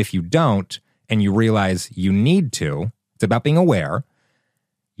 And if you don't, and you realize you need to, it's about being aware,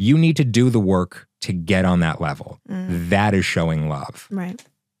 you need to do the work to get on that level. That is showing love. Right.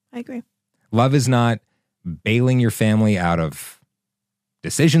 I agree. Love is not bailing your family out of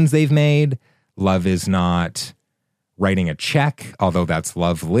decisions they've made. Love is not writing a check, although that's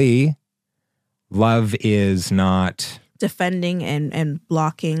lovely. Love is not defending and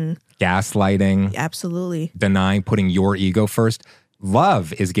blocking. Gaslighting. Absolutely. Denying, putting your ego first.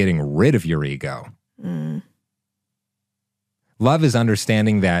 Love is getting rid of your ego. Love is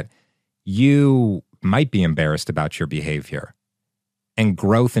understanding that you might be embarrassed about your behavior. And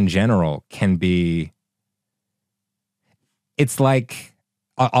growth in general can be, it's like,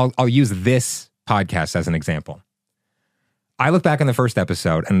 I'll use this podcast as an example. I look back on the first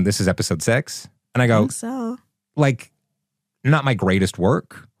episode, and this is episode 6, and I go, I think so. Like, not my greatest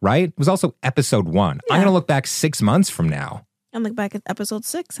work, right? It was also episode 1. Yeah. I'm going to look back 6 months from now. And look back at episode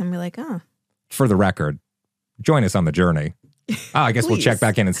 6 and be like, oh. For the record, join us on the journey. I guess we'll check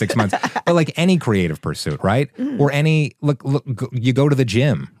back in 6 months. But like any creative pursuit, right? Or any, look, you go to the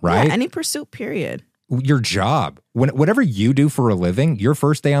gym, right? Yeah, any pursuit, period. Your job, whatever you do for a living, your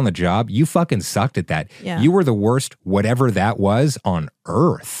first day on the job, you fucking sucked at that. Yeah. You were the worst, whatever that was, on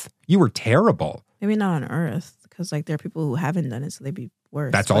earth. You were terrible. Maybe not on earth, because like there are people who haven't done it, so they'd be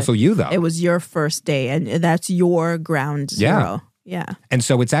worse. That's also you, though. It was your first day, and that's your ground zero. Yeah. And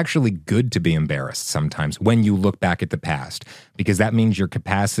so it's actually good to be embarrassed sometimes when you look back at the past, because that means your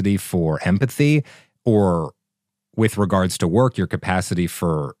capacity for empathy, or with regards to work, your capacity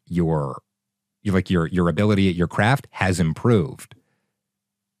for your ability at your craft has improved.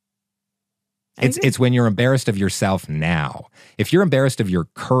 It's when you're embarrassed of yourself now. If you're embarrassed of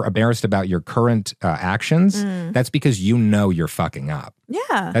embarrassed about your current actions, that's because you know you're fucking up.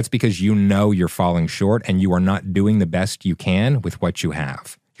 Yeah. That's because you know you're falling short and you are not doing the best you can with what you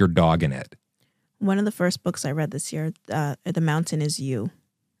have. You're dogging it. One of the first books I read this year, The Mountain Is You.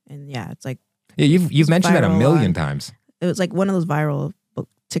 And yeah, it's like... Yeah, you've mentioned that a million times. It was like one of those viral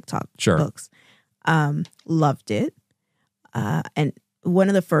TikTok books. Loved it. And one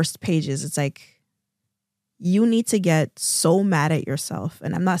of the first pages, it's like, you need to get so mad at yourself.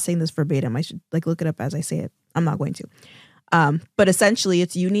 And I'm not saying this verbatim. I should like look it up as I say it. I'm not going to. But essentially,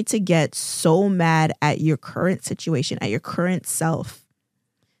 it's you need to get so mad at your current situation, at your current self,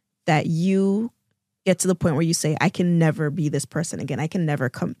 that you get to the point where you say, I can never be this person again. I can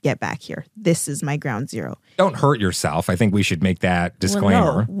never get back here. This is my ground zero. Don't hurt yourself. I think we should make that disclaimer.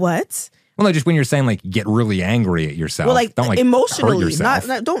 Well, no. What? Well, no, just when you're saying like get really angry at yourself. Well, like, don't emotionally, hurt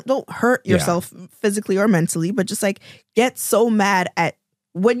yourself. Don't hurt yourself physically or mentally, but just like get so mad at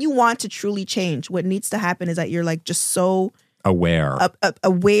when you want to truly change. What needs to happen is that you're like just so aware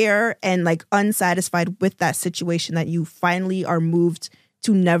and like unsatisfied with that situation that you finally are moved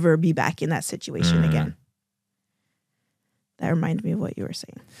to never be back in that situation again. That reminded me of what you were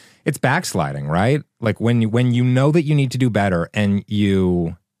saying. It's backsliding, right? Like when you know that you need to do better and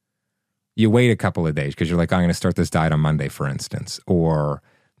you wait a couple of days because you're like, I'm going to start this diet on Monday, for instance. Or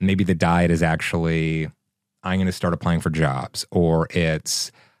maybe the diet is actually, I'm going to start applying for jobs. Or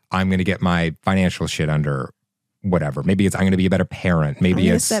it's, I'm going to get my financial shit under whatever. Maybe it's, I'm going to be a better parent. Maybe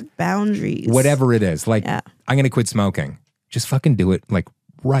it's set boundaries. Whatever it is. Like, I'm going to quit smoking. Just fucking do it like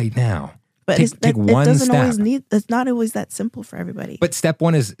right now. But take one step. It's not always that simple for everybody. But step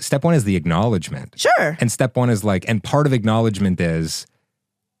one is the acknowledgement. Sure. And step one is like, and part of acknowledgement is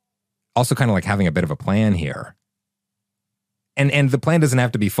also kind of like having a bit of a plan here. And the plan doesn't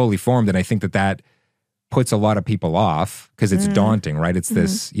have to be fully formed. And I think that puts a lot of people off because it's daunting, right? It's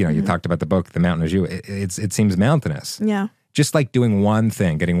this, you talked about the book, The Mountain Is You. It seems mountainous. Yeah. Just like doing one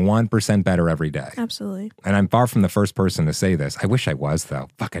thing, getting 1% better every day. Absolutely. And I'm far from the first person to say this. I wish I was, though.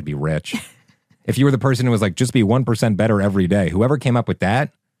 Fuck, I'd be rich. If you were the person who was like, just be 1% better every day, whoever came up with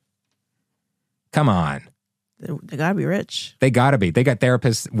that, come on. They gotta be rich. They gotta be. They got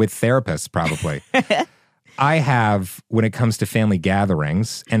therapists probably. I have, when it comes to family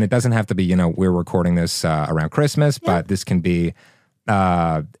gatherings, and it doesn't have to be, we're recording this around Christmas, but this can be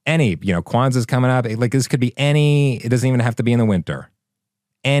any, Kwanzaa's coming up. Like this could be any, it doesn't even have to be in the winter.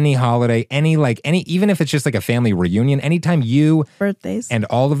 Any holiday, any, even if it's just like a family reunion, anytime you, birthdays, and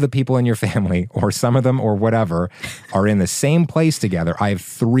all of the people in your family, or some of them, or whatever, are in the same place together, I have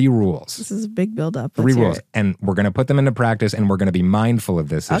 3 rules. This is a big buildup. 3 rules. And we're going to put them into practice, and we're going to be mindful of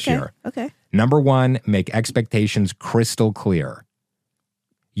this year. Okay. Number 1, make expectations crystal clear.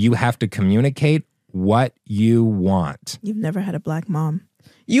 You have to communicate what you want. You've never had a black mom.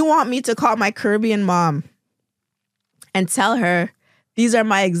 You want me to call my Caribbean mom and tell her These are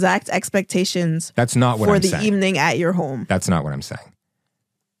my exact expectations. That's not what I'm saying. For the evening at your home. That's not what I'm saying.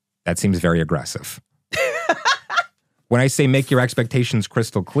 That seems very aggressive. When I say make your expectations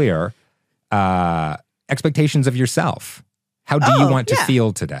crystal clear, expectations of yourself. How do you want to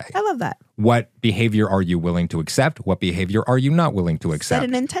feel today? I love that. What behavior are you willing to accept? What behavior are you not willing to accept? Set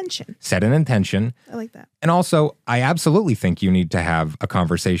an intention. Set an intention. I like that. And also, I absolutely think you need to have a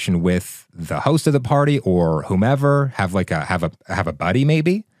conversation with the host of the party or whomever. Have a buddy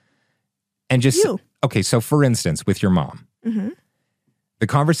maybe, and just okay. So, for instance, with your mom, the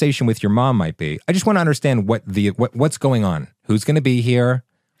conversation with your mom might be: I just want to understand what's going on. Who's going to be here?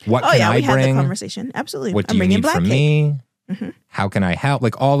 What can I bring? We had the conversation. Absolutely. What do you need from me? How can I help?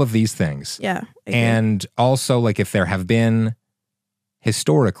 Like all of these things. Yeah. And also, like, if there have been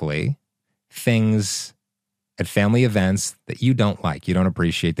historically things at family events that you don't like, you don't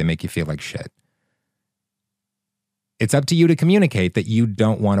appreciate, they make you feel like shit. It's up to you to communicate that you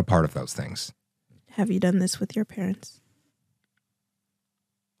don't want a part of those things. Have you done this with your parents?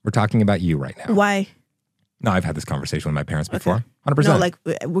 We're talking about you right now. Why? No, I've had this conversation with my parents before. 100%. No, like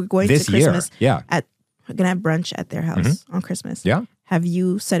we're going this to Christmas. Year. Yeah. We're going to have brunch at their house on Christmas. Yeah. Have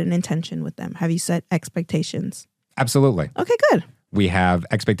you set an intention with them? Have you set expectations? Absolutely. Okay, good. We have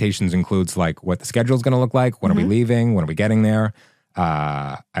expectations includes like what the schedule is going to look like. When are we leaving? When are we getting there?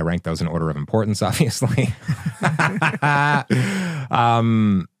 I rank those in order of importance, obviously.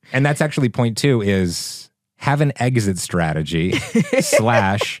 And that's actually point 2 is have an exit strategy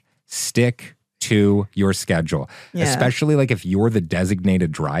 / stick to your schedule. Yeah. Especially like if you're the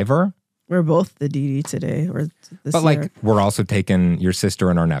designated driver. We're both the DD today. But like we're also taking your sister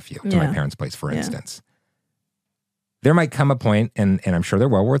and our nephew to my parents' place, for instance. There might come a point, and I'm sure there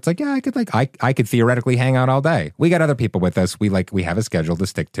will, where it's like, yeah, I could theoretically hang out all day. We got other people with us. We have a schedule to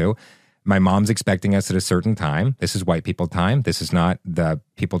stick to. My mom's expecting us at a certain time. This is white people time. This is not the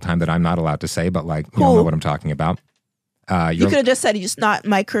people time that I'm not allowed to say, but like you all know what I'm talking about. You could have just said it's not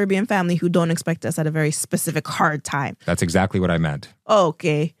my Caribbean family who don't expect us at a very specific hard time. That's exactly what I meant.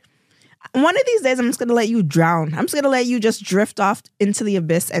 Okay. One of these days, I'm just going to let you drown. I'm just going to let you just drift off into the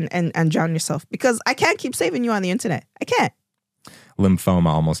abyss and drown yourself because I can't keep saving you on the internet. I can't. Lymphoma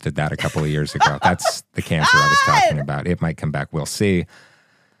almost did that a couple of years ago. That's the cancer I was talking about. It might come back. We'll see.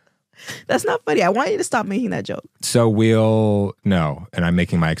 That's not funny. I want you to stop making that joke. So no, and I'm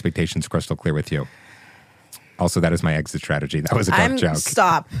making my expectations crystal clear with you. Also, that is my exit strategy. That was a dark joke.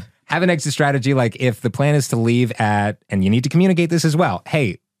 Stop. Have an exit strategy like if the plan is to leave and you need to communicate this as well.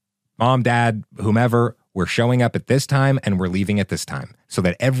 Hey, Mom, Dad, whomever, we're showing up at this time and we're leaving at this time so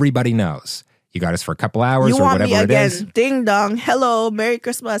that everybody knows. You got us for a couple hours or whatever it is. Ding dong. Hello. Merry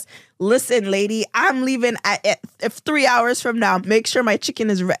Christmas. Listen, lady, I'm leaving at 3 hours from now. Make sure my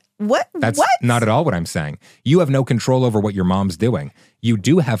chicken is ready. What? That's not at all what I'm saying. You have no control over what your mom's doing. You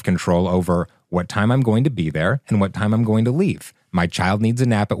do have control over what time I'm going to be there and what time I'm going to leave. My child needs a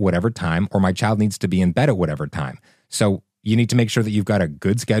nap at whatever time or my child needs to be in bed at whatever time. So you need to make sure that you've got a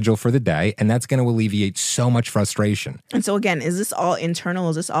good schedule for the day, and that's going to alleviate so much frustration. And so again, is this all internal?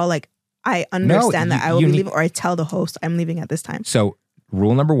 Is this all like, I understand that I will be leaving, or I tell the host I'm leaving at this time? So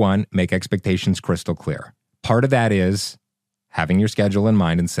rule number 1, make expectations crystal clear. Part of that is having your schedule in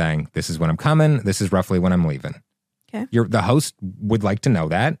mind and saying, this is when I'm coming, this is roughly when I'm leaving. Okay. The host would like to know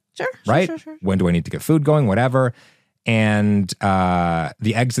that. Sure. Right? Sure. When do I need to get food going? Whatever. And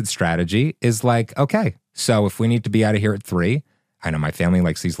the exit strategy is like, okay, so if we need to be out of here at 3, I know my family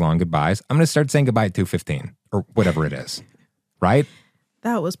likes these long goodbyes. I'm going to start saying goodbye at 2:15 or whatever it is. Right?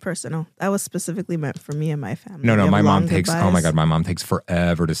 That was personal. That was specifically meant for me and my family. No, my mom takes, oh my God, my mom takes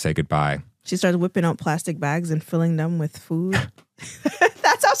forever to say goodbye. She started whipping out plastic bags and filling them with food.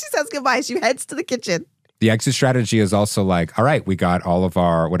 That's how she says goodbye. She heads to the kitchen. The exit strategy is also like, all right, we got all of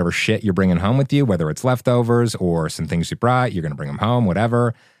our whatever shit you're bringing home with you, whether it's leftovers or some things you brought, you're going to bring them home,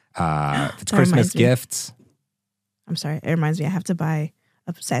 whatever. If it's Christmas gifts. I'm sorry. It reminds me, I have to buy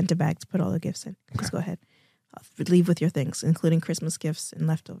a Santa bag to put all the gifts in. Okay. Just go ahead. Leave with your things, including Christmas gifts and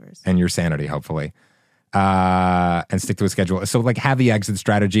leftovers. And your sanity, hopefully. And stick to a schedule. So like have the exit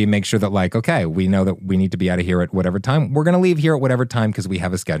strategy, make sure that like, okay, we know that we need to be out of here at whatever time. We're going to leave here at whatever time because we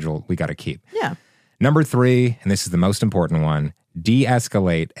have a schedule we got to keep. Yeah. Number 3, and this is the most important one,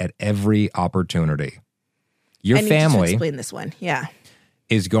 de-escalate at every opportunity. Your family to explain this one. Yeah.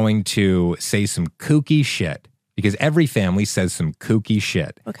 is going to say some kooky shit because every family says some kooky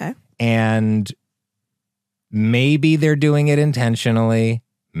shit. Okay. And maybe they're doing it intentionally.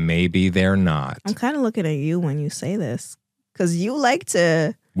 Maybe they're not. I'm kind of looking at you when you say this because you like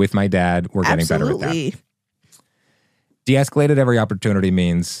to. With my dad, we're getting better at that. De-escalate at every opportunity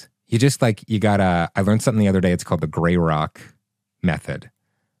means you just like, I learned something the other day. It's called the gray rock method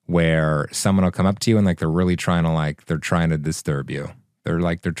where someone will come up to you and like they're really trying to disturb you.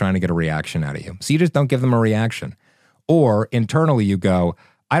 They're trying to get a reaction out of you. So you just don't give them a reaction. Or internally you go,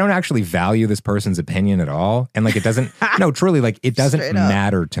 I don't actually value this person's opinion at all. And like it doesn't, no, truly, like it doesn't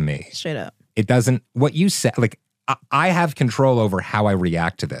matter to me. Straight up. It doesn't, what you said, like I have control over how I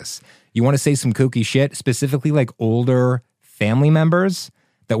react to this. You want to say some kooky shit, specifically like older family members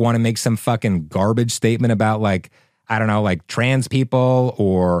that want to make some fucking garbage statement about like, I don't know, like trans people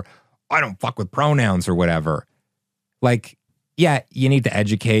or I don't fuck with pronouns or whatever. Like, yeah, you need to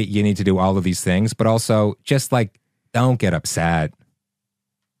educate, you need to do all of these things, but also just like, don't get upset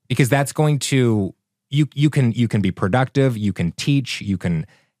because that's going to, you can be productive, you can teach, you can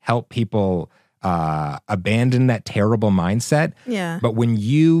help people abandon that terrible mindset. Yeah. But when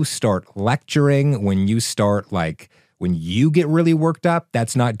you start lecturing, when you get really worked up,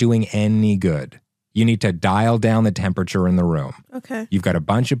 that's not doing any good. You need to dial down the temperature in the room. Okay. You've got a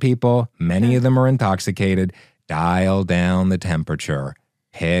bunch of people, many of them are intoxicated. Dial down the temperature.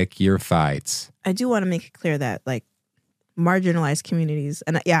 Pick your fights. I do want to make it clear that like marginalized communities,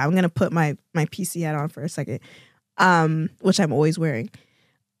 and yeah, I'm going to put my PC hat on for a second, which I'm always wearing.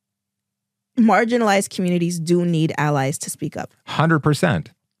 Marginalized communities do need allies to speak up. 100%.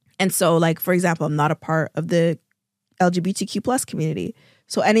 And so, like, for example, I'm not a part of the LGBTQ plus community.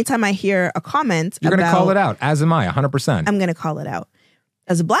 So anytime I hear a comment, you're going to call it out, as am I, 100%. I'm going to call it out.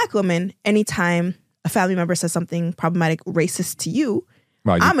 As a Black woman, anytime a family member says something problematic, racist to you,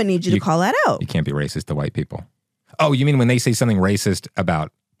 I'm going to need you to call that out. You can't be racist to white people. Oh, you mean when they say something racist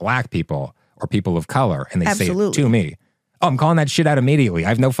about Black people or people of color and they say it to me? Oh, I'm calling that shit out immediately. I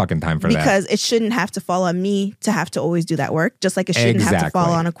have no fucking time for that. Because it shouldn't have to fall on me to have to always do that work, just like it shouldn't have to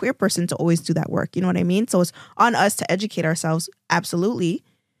fall on a queer person to always do that work. You know what I mean? So it's on us to educate ourselves, absolutely.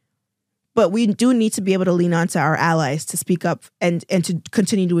 But we do need to be able to lean on to our allies to speak up and to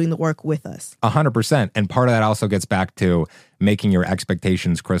continue doing the work with us. 100%. And part of that also gets back to making your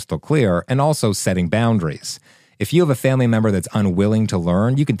expectations crystal clear and also setting boundaries. If you have a family member that's unwilling to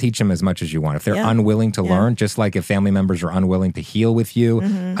learn, you can teach them as much as you want. If they're unwilling to learn, just like if family members are unwilling to heal with you,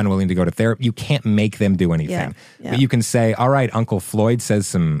 unwilling to go to therapy, you can't make them do anything. But you can say, all right, Uncle Floyd says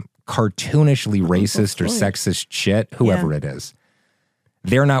some cartoonishly racist or sexist shit, whoever it is.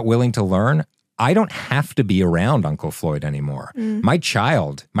 They're not willing to learn. I don't have to be around Uncle Floyd anymore. My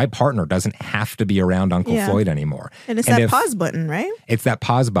child, my partner doesn't have to be around Uncle Floyd anymore. And it's that pause button, right? It's that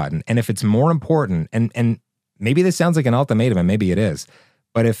pause button. And if it's more important, and maybe this sounds like an ultimatum, and maybe it is,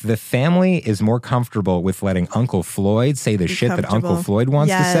 but if the family is more comfortable with letting Uncle Floyd say the shit that Uncle Floyd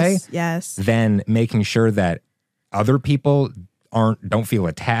wants to say, then making sure that other people don't feel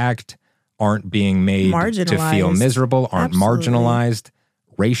attacked, aren't being made to feel miserable, aren't marginalized,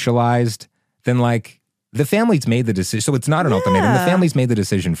 racialized, then like the family's made the decision. So it's not an ultimatum. The family's made the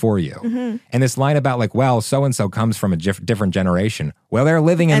decision for you. And this line about like, well, so-and-so comes from a different generation. Well, they're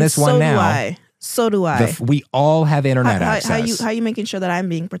living in this one now. So do I. We all have internet access. How you making sure that I'm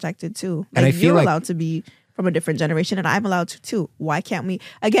being protected too? Like, and I feel you're like allowed to be from a different generation and I'm allowed to too. Why can't we?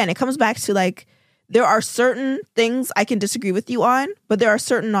 Again, it comes back to like, there are certain things I can disagree with you on, but there are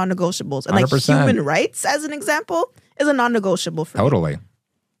certain non-negotiables. And 100%. like human rights, as an example, is a non-negotiable for me.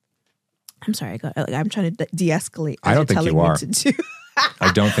 I'm sorry. I'm trying to de-escalate. I don't think you are.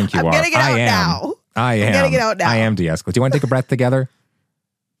 I don't think you are. I'm getting it out now. I am. I'm getting it out now. I am de-escalating. Do you want to take a breath together?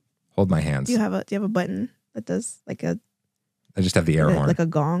 Hold my hands. Do you have a button that does like a... I just have the air horn. Like a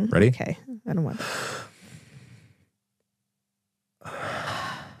gong? Ready? Okay. I don't want that.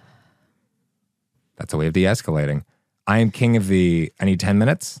 That's a way of de-escalating. I am king of I need 10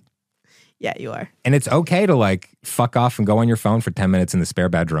 minutes. Yeah, you are. And it's okay to like fuck off and go on your phone for 10 minutes in the spare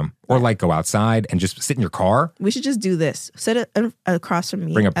bedroom or like go outside and just sit in your car. We should just do this. Sit it across from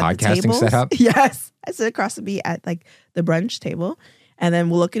me. Bring a podcasting setup. Yes. I sit across from me at like the brunch table and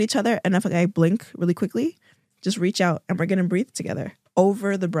then we'll look at each other and if I blink really quickly, just reach out and we're going to breathe together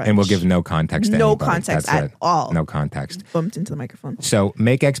over the brunch. And we'll give no context to No anybody. context That's at it. all. No context. Bumped into the microphone. So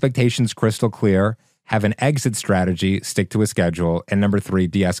make expectations crystal clear, have an exit strategy, stick to a schedule, and number 3,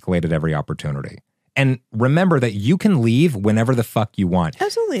 de-escalate at every opportunity. And remember that you can leave whenever the fuck you want.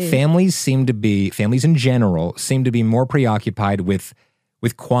 Absolutely. Families in general seem to be more preoccupied with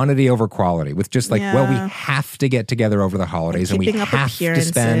quantity over quality, with just like, well, we have to get together over the holidays and we have to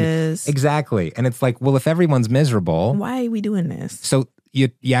spend. Exactly. And it's like, well, if everyone's miserable. Why are we doing this? So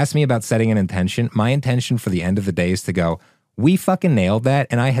you asked me about setting an intention. My intention for the end of the day is to go, we fucking nailed that.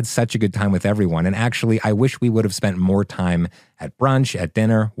 And I had such a good time with everyone. And actually, I wish we would have spent more time at brunch, at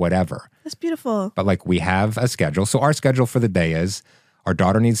dinner, whatever. That's beautiful. But like we have a schedule. So our schedule for the day is our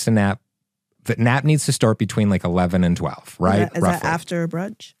daughter needs to nap the nap needs to start between like 11 and 12, right? Is that after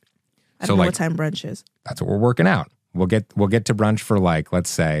brunch? I don't know what time brunch is. That's what we're working out. We'll get to brunch for like, let's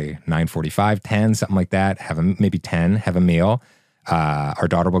say 9:45, 10, something like that. Maybe 10, have a meal. Our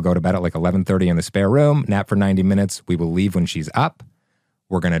daughter will go to bed at like 11:30 in the spare room, nap for 90 minutes. We will leave when she's up.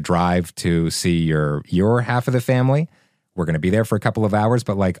 We're going to drive to see your half of the family. We're going to be there for a couple of hours,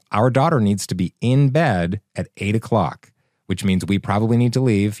 but like our daughter needs to be in bed at 8 o'clock, which means we probably need to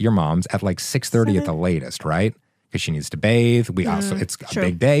leave your mom's at like 6:30 at the latest, right? Because she needs to bathe. It's a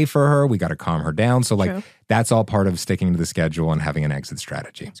big day for her. We got to calm her down. So like that's all part of sticking to the schedule and having an exit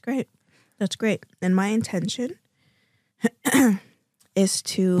strategy. That's great. And my intention is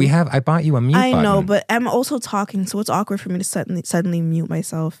to... I bought you a mute button. I know, but I'm also talking, so it's awkward for me to suddenly mute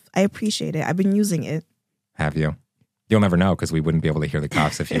myself. I appreciate it. I've been using it. Have you? You'll never know because we wouldn't be able to hear the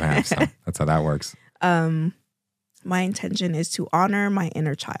coughs if you have. So that's how that works. My intention is to honor my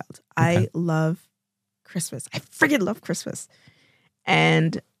inner child. Okay. I love Christmas. I freaking love Christmas.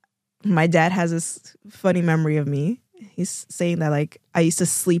 And my dad has this funny memory of me. He's saying that like I used to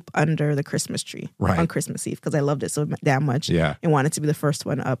sleep under the Christmas tree on Christmas Eve because I loved it so damn much and wanted to be the first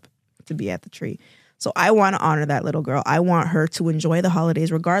one up to be at the tree. So I want to honor that little girl. I want her to enjoy the holidays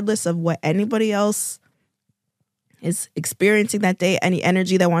regardless of what anybody else is experiencing that day, any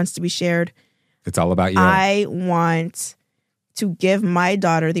energy that wants to be shared. It's all about you. I want to give my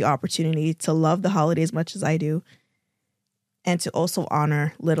daughter the opportunity to love the holiday as much as I do and to also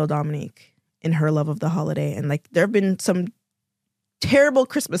honor little Dominique in her love of the holiday. And like there have been some terrible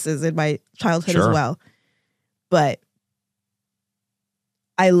Christmases in my childhood as well. But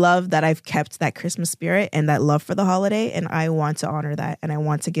I love that I've kept that Christmas spirit and that love for the holiday. And I want to honor that. And I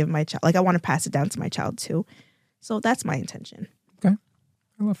want to give my child, like I want to pass it down to my child too. So that's my intention. Okay.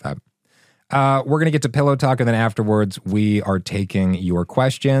 I love that. We're going to get to Pillow Talk, and then afterwards, we are taking your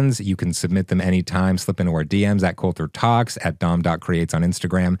questions. You can submit them anytime. Slip into our DMs at Coulter Talks, at dom.creates on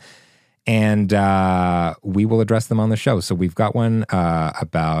Instagram, and we will address them on the show. So we've got one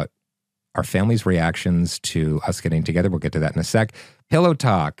about our family's reactions to us getting together. We'll get to that in a sec. Pillow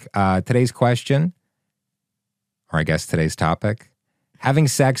Talk. Today's question, or I guess today's topic, having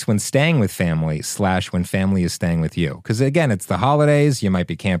sex when staying with family / when family is staying with you. Because again, it's the holidays. You might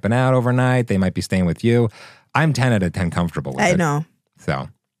be camping out overnight. They might be staying with you. I'm 10 out of 10 comfortable with it. I know. So.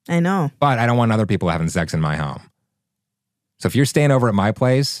 I know. But I don't want other people having sex in my home. So if you're staying over at my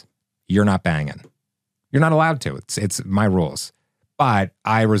place, you're not banging. You're not allowed to. It's my rules. But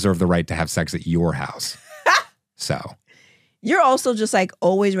I reserve the right to have sex at your house. So. You're also just like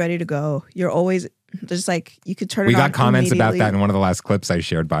always ready to go. You're always... Just like you could turn it on. We got comments about that in one of the last clips I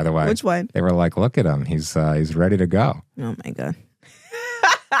shared, by the way. Which one? They were like, look at him. He's ready to go. Oh my God.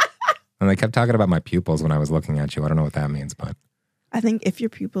 And they kept talking about my pupils when I was looking at you. I don't know what that means, but I think if your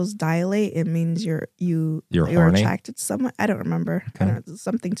pupils dilate, it means you're attracted to someone. I don't remember. Okay. I don't know,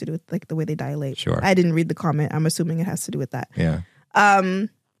 something to do with like the way they dilate. Sure. I didn't read the comment. I'm assuming it has to do with that. Yeah.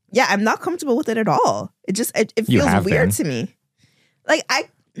 Yeah, I'm not comfortable with it at all. It just it feels weird to me. Like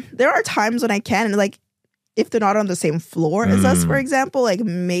there are times when I can, and like if they're not on the same floor as us, for example, like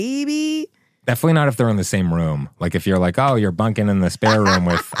maybe. Definitely not if they're in the same room. Like if you're like, oh, you're bunking in the spare room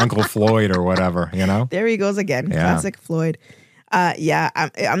with Uncle Floyd or whatever, you know? There he goes again. Yeah. Classic Floyd. Yeah,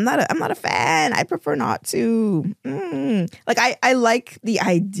 I'm not a fan. I prefer not to. Like I like the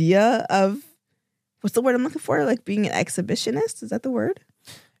idea of, what's the word I'm looking for? Like being an exhibitionist. Is that the word?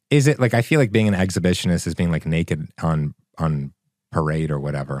 Is it like, I feel like being an exhibitionist is being like naked on parade or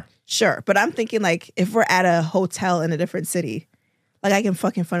whatever. Sure, but I'm thinking like if we're at a hotel in a different city, like I can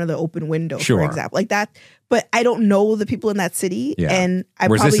fuck in front of the open window, for example, like that. But I don't know the people in that city, and I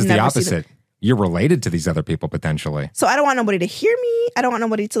Whereas probably this is never the opposite. You're related to these other people potentially. So I don't want nobody to hear me. I don't want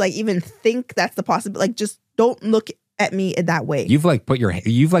nobody to like even think that's the possibility. Like just don't look at me in that way. You've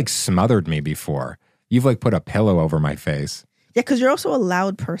like smothered me before. You've like put a pillow over my face. Yeah, because you're also a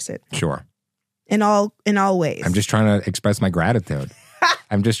loud person. Sure. In all ways. I'm just trying to express my gratitude.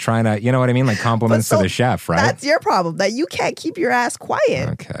 I'm just trying to, you know what I mean? Like compliments to the chef, right? That's your problem, that you can't keep your ass quiet.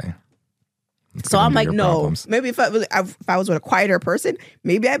 Okay. So I'm like, no. Problems. Maybe if I was with a quieter person,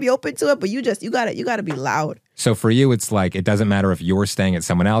 maybe I'd be open to it. But you gotta be loud. So for you, it's like it doesn't matter if you're staying at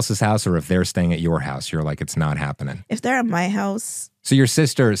someone else's house or if they're staying at your house. You're like, it's not happening. If they're at my house, so your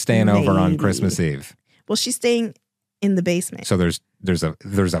sister is staying over on Christmas Eve. Well, she's staying in the basement. So there's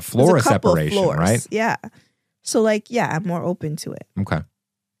a floor of separation, right? Yeah. So like, yeah, I'm more open to it. Okay.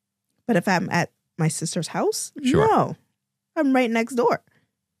 But if I'm at my sister's house, sure. No, I'm right next door.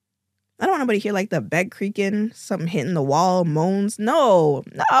 I don't want nobody to hear like the bed creaking, something hitting the wall, moans. No.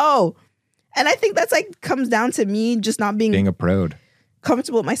 And I think that's like comes down to me just not being a prude.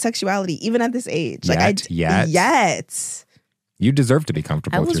 comfortable with my sexuality, even at this age. Yet. You deserve to be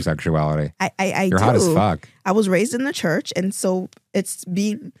comfortable with your sexuality. You're hot as fuck. I was raised in the church, and so it's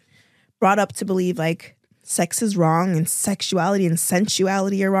being brought up to believe like sex is wrong and sexuality and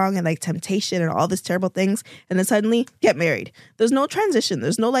sensuality are wrong and like temptation and all these terrible things. And then suddenly get married. There's no transition.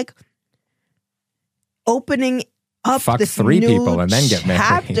 There's no like opening up. Fuck this 3 new people and then get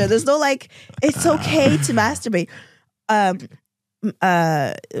chapter. married. There's no like, it's okay to masturbate.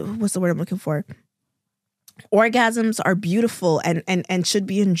 What's the word I'm looking for? Orgasms are beautiful and should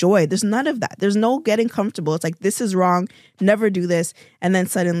be enjoyed. There's none of that. There's no getting comfortable. It's like, this is wrong. Never do this. And then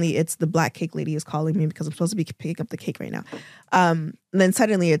suddenly it's the black cake lady is calling me because I'm supposed to be picking up the cake right now. And then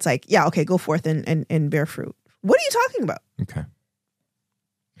suddenly it's like, yeah, okay, go forth and bear fruit. What are you talking about? Okay.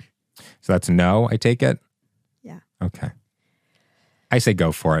 So that's no, I take it? Yeah. Okay. I say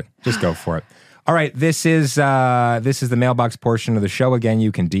go for it. Just go for it. All right, this is the mailbox portion of the show. Again,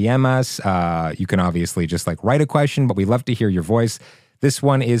 you can DM us. You can obviously just like write a question, but we love to hear your voice. This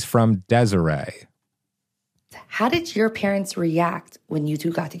one is from Desiree. How did your parents react when you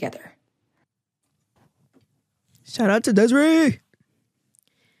two got together? Shout out to Desiree.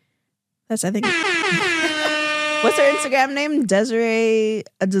 That's, I think, what's her Instagram name? Desiree,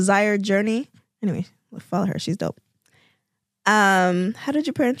 A Desired Journey. Anyway, follow her. She's dope. How did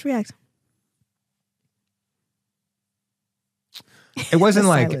your parents react? It wasn't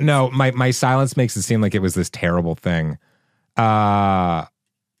like, silence. No, my silence makes it seem like it was this terrible thing. How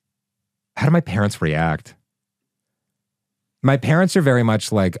do my parents react? My parents are very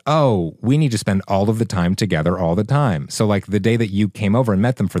much like, oh, we need to spend all of the time together all the time. So like the day that you came over and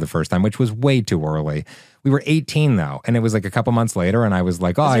met them for the first time, which was way too early. We were 18 though. And it was like a couple months later and I was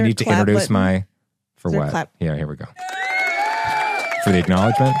like, oh, I need to introduce my, for what? Clap? Yeah, here we go. For the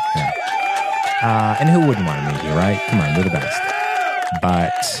acknowledgement? Yeah. And who wouldn't want to meet you, right? Come on, you're the best.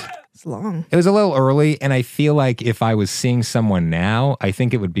 But it's long. It was a little early, and I feel like if I was seeing someone now, I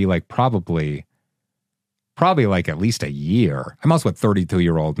think it would be like probably like at least a year. I'm also a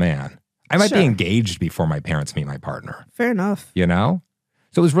 32-year-old man. I might be engaged before my parents meet my partner. Fair enough. You know?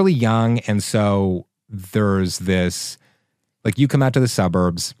 So it was really young, and so there's this, like you come out to the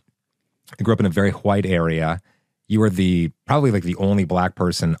suburbs, I grew up in a very white area, you were probably like the only black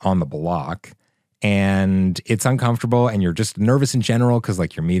person on the block. And it's uncomfortable and you're just nervous in general because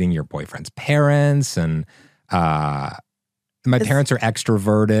like you're meeting your boyfriend's parents and my parents are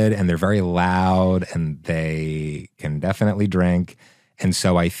extroverted and they're very loud and they can definitely drink. And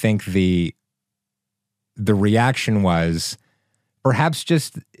so I think the reaction was perhaps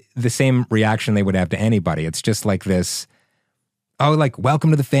just the same reaction they would have to anybody. It's just like this, oh, like,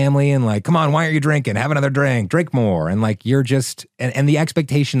 welcome to the family, and like, come on, why aren't you drinking? Have another drink more. And like, you're just, and the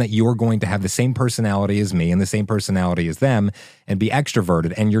expectation that you're going to have the same personality as me and the same personality as them and be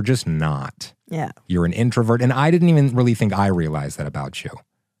extroverted, and you're just not. Yeah. You're an introvert. And I didn't even really think I realized that about you.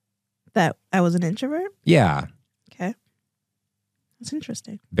 That I was an introvert? Yeah. Okay. That's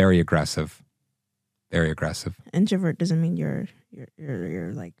interesting. Very aggressive. Very aggressive. Introvert doesn't mean you're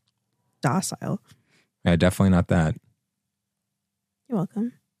like docile. Yeah, definitely not that. You're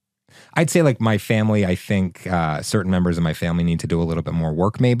welcome. I'd say like my family, I think certain members of my family need to do a little bit more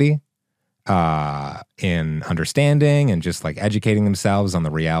work maybe in understanding and just like educating themselves on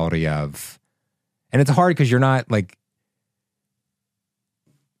the reality of, and it's hard because you're not like,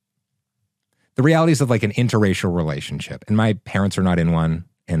 the realities of like an interracial relationship, and my parents are not in one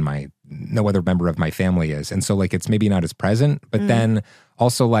and no other member of my family is. And so like, it's maybe not as present, but then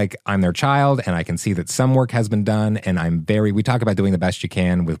also like I'm their child and I can see that some work has been done and we talk about doing the best you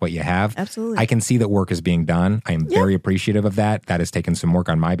can with what you have. Absolutely. I can see that work is being done. I am very appreciative of that. That has taken some work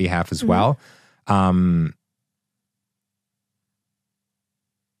on my behalf as well. So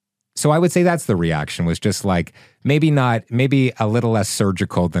I would say that's the reaction, was just like, maybe a little less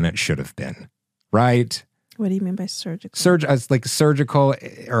surgical than it should have been. Right? What do you mean by surgical? Like surgical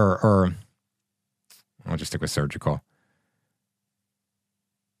or I'll just stick with surgical.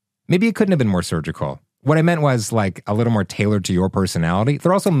 Maybe it couldn't have been more surgical. What I meant was like a little more tailored to your personality.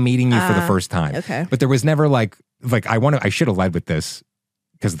 They're also meeting you for the first time. Okay. But there was never like I should have led with this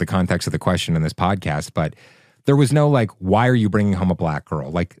because of the context of the question in this podcast, but there was no like, why are you bringing home a black girl?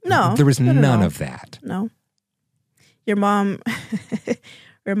 Like, no, there was none of that. No. Your mom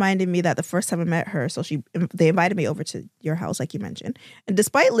reminded me that the first time I met her, so they invited me over to your house, like you mentioned. And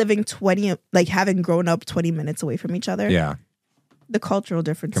despite living having grown up 20 minutes away from each other. Yeah. The cultural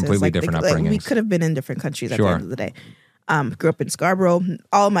differences. Completely different upbringings. We could have been in different countries at the end of the day. Grew up in Scarborough.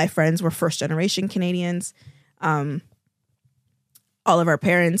 All of my friends were first generation Canadians. All of our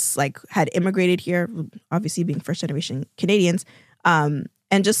parents like had immigrated here, obviously being first generation Canadians. And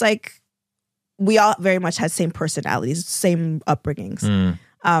just like we all very much had same personalities, same upbringings.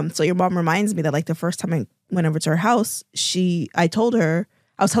 So your mom reminds me that like the first time I went over to her house, I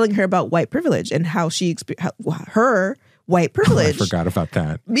was telling her about white privilege and how she experienced her white privilege. I forgot about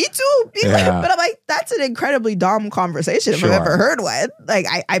that. Me too. But I'm like, that's an incredibly dumb conversation if I've ever heard one. Like,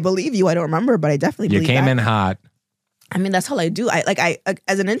 I believe you. I don't remember, but I definitely believe you came in hot. I mean, that's all I do. I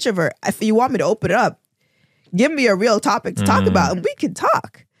as an introvert, if you want me to open it up, give me a real topic to talk about and we can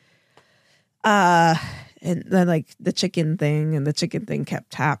talk. And then like the chicken thing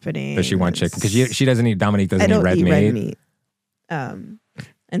kept happening. Does she want chicken? Because she doesn't eat, Dominique doesn't eat red meat.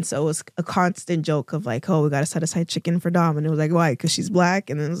 And so it was a constant joke of like, oh, we got to set aside chicken for Dom. And it was like, why? Because she's black.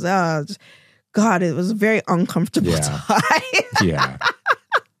 And it was, God, it was a very uncomfortable time. Yeah.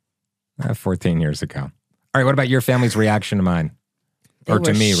 14 years ago. All right, what about your family's reaction to mine? They or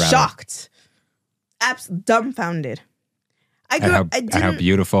to me, rather? Shocked. Dumbfounded. How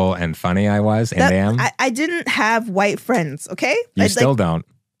beautiful and funny I was and am. I didn't have white friends, okay? You still don't.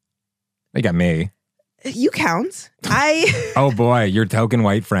 They got me. You count. Oh boy, your token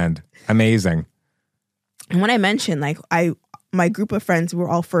white friend. Amazing. And when I mentioned like my group of friends were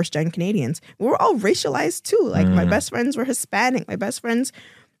all first-gen Canadians, we were all racialized too. Like my best friends were Hispanic. My best friends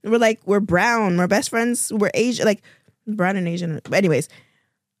were brown. My best friends were Asian, like brown and Asian. Anyways,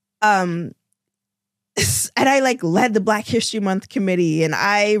 and I like led the Black History Month committee and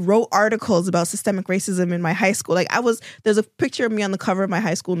I wrote articles about systemic racism in my high school. Like there's a picture of me on the cover of my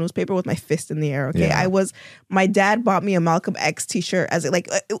high school newspaper with my fist in the air. Okay. Yeah. My dad bought me a Malcolm X t-shirt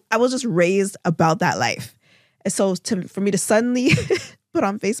I was just raised about that life. And so for me to suddenly put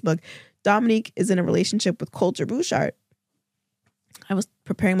on Facebook, Dominique is in a relationship with Colter Bouchard. I was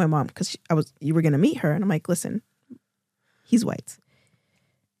preparing my mom because you were going to meet her. And I'm like, listen, he's white.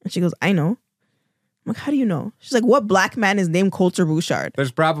 And she goes, I know. I'm like, how do you know? She's like, what black man is named Colter Bouchard?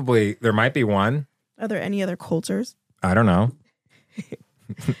 There might be one. Are there any other Colters? I don't know.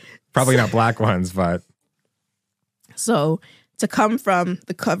 Probably not black ones, but. So to come from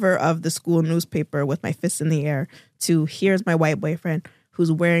the cover of the school newspaper with my fist in the air to here's my white boyfriend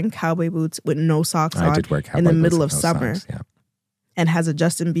who's wearing cowboy boots with no socks on in the middle of summer and has a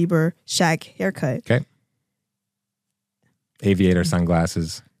Justin Bieber shag haircut. Okay. Aviator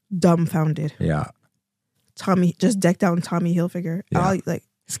sunglasses. Dumbfounded. Yeah. Tommy, just decked out in Tommy Hilfiger. Yeah.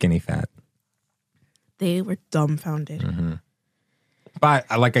 Skinny fat. They were dumbfounded. Mm-hmm. But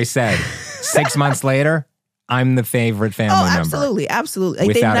like I said, 6 months later, I'm the favorite family member. Absolutely. Like,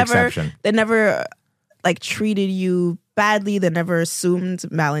 without exception. They never like treated you badly. They never assumed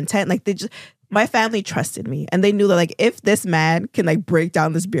malintent. Like my family trusted me. And they knew that like if this man can like break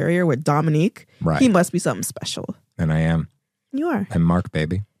down this barrier with Dominique, he must be something special. And I am. You are. I'm Mark,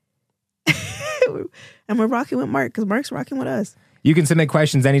 baby. And we're rocking with Mark because Mark's rocking with us. You can submit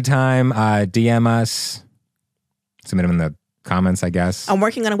questions anytime. DM us. Submit them in the comments, I guess. I'm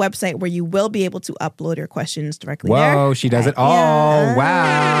working on a website where you will be able to upload your questions directly there. Whoa, she does it all. Yeah.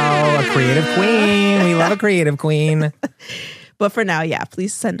 Wow. A creative queen. We love a creative queen. But for now,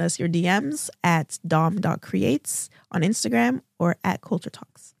 please send us your DMs at dom.creates on Instagram or at Culture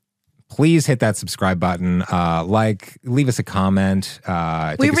Talks. Please hit that subscribe button. Leave us a comment.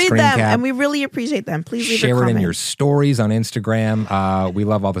 We read them and we really appreciate them. Please leave a comment. Share it in your stories on Instagram. We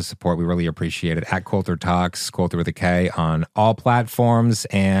love all the support. We really appreciate it. At Coulter Talks, Coulter with a K on all platforms.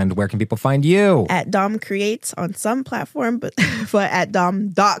 And where can people find you? At Dom Creates on some platform, but at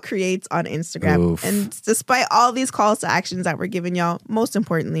dom.creates on Instagram. Oof. And despite all these calls to actions that we're giving y'all, most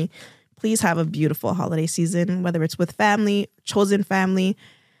importantly, please have a beautiful holiday season, whether it's with family, chosen family.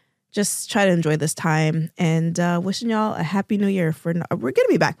 Just try to enjoy this time and wishing y'all a happy new year. We're going to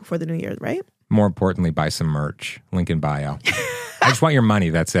be back before the new year, right? More importantly, buy some merch. Link in bio. I just want your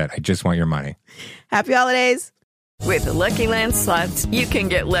money. That's it. I just want your money. Happy holidays. With the Lucky Land Slots, you can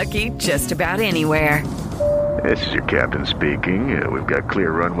get lucky just about anywhere. This is your captain speaking. We've got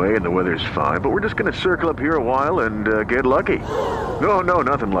clear runway and the weather's fine, but we're just going to circle up here a while and get lucky. No,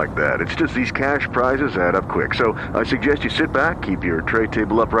 nothing like that. It's just these cash prizes add up quick. So I suggest you sit back, keep your tray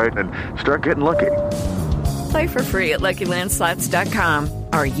table upright, and start getting lucky. Play for free at LuckyLandSlots.com.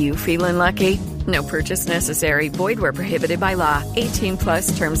 Are you feeling lucky? No purchase necessary. Void where prohibited by law.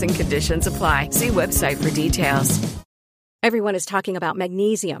 18+ terms and conditions apply. See website for details. Everyone is talking about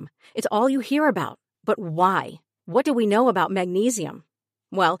magnesium. It's all you hear about. But why? What do we know about magnesium?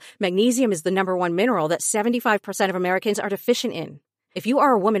 Well, magnesium is the #1 mineral that 75% of Americans are deficient in. If you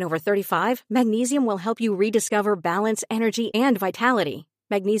are a woman over 35, magnesium will help you rediscover balance, energy, and vitality.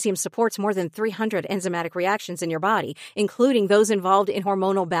 Magnesium supports more than 300 enzymatic reactions in your body, including those involved in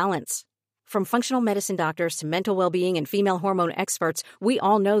hormonal balance. From functional medicine doctors to mental well-being and female hormone experts, we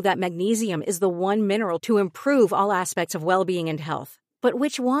all know that magnesium is the one mineral to improve all aspects of well-being and health. But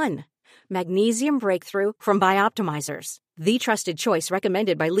which one? Magnesium Breakthrough from Bioptimizers, the trusted choice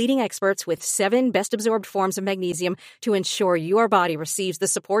recommended by leading experts with 7 best-absorbed forms of magnesium to ensure your body receives the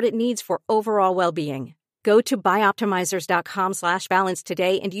support it needs for overall well-being. Go to bioptimizers.com/balance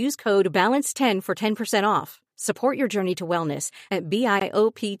today and use code BALANCE10 for 10% off. Support your journey to wellness at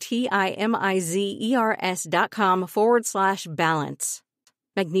bioptimizers.com/balance.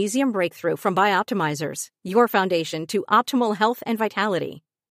 Magnesium Breakthrough from Bioptimizers, your foundation to optimal health and vitality.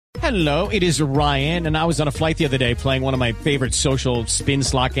 Hello, it is Ryan, and I was on a flight the other day playing one of my favorite social spin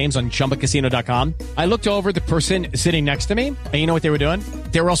slot games on ChumbaCasino.com. I looked over at the person sitting next to me, and you know what they were doing?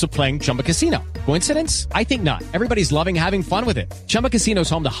 They were also playing Chumba Casino. Coincidence? I think not. Everybody's loving having fun with it. Chumba Casino is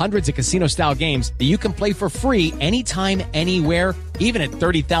home to hundreds of casino-style games that you can play for free anytime, anywhere, even at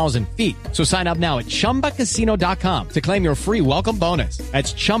 30,000 feet. So sign up now at ChumbaCasino.com to claim your free welcome bonus.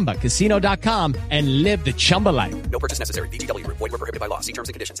 That's ChumbaCasino.com and live the Chumba life. No purchase necessary. VGW. Void where prohibited by law. See terms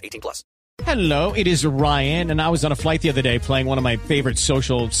and conditions. 18+. Hello, it is Ryan, and I was on a flight the other day playing one of my favorite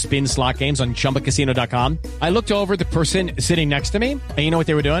social spin slot games on ChumbaCasino.com. I looked over at the person sitting next to me, and you know what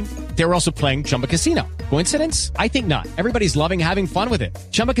they were doing? They were also playing Chumba Casino. Coincidence? I think not. Everybody's loving having fun with it.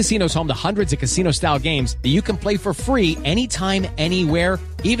 Chumba Casino is home to hundreds of casino-style games that you can play for free anytime, anywhere,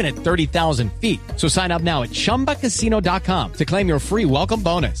 even at 30,000 feet. So sign up now at ChumbaCasino.com to claim your free welcome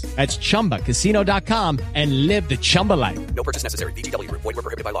bonus. That's ChumbaCasino.com and live the Chumba life. No purchase necessary. VGW. Void where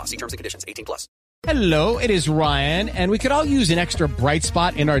prohibited by law. See terms and conditions. 18+. Hello, it is Ryan, and we could all use an extra bright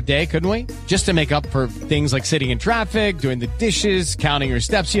spot in our day, couldn't we? Just to make up for things like sitting in traffic, doing the dishes, counting your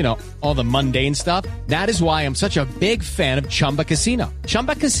steps, you know, all the mundane stuff. That is why I'm such a big fan of Chumba Casino.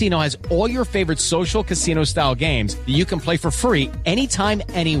 Chumba Casino has all your favorite social casino-style games that you can play for free anytime,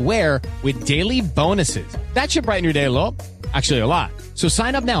 anywhere with daily bonuses. That should brighten your day a little. Actually, a lot. So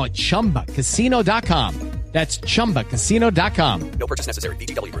sign up now at ChumbaCasino.com. That's ChumbaCasino.com. No purchase necessary.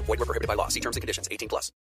 VGW. Void where prohibited by law. See terms and conditions. 18+.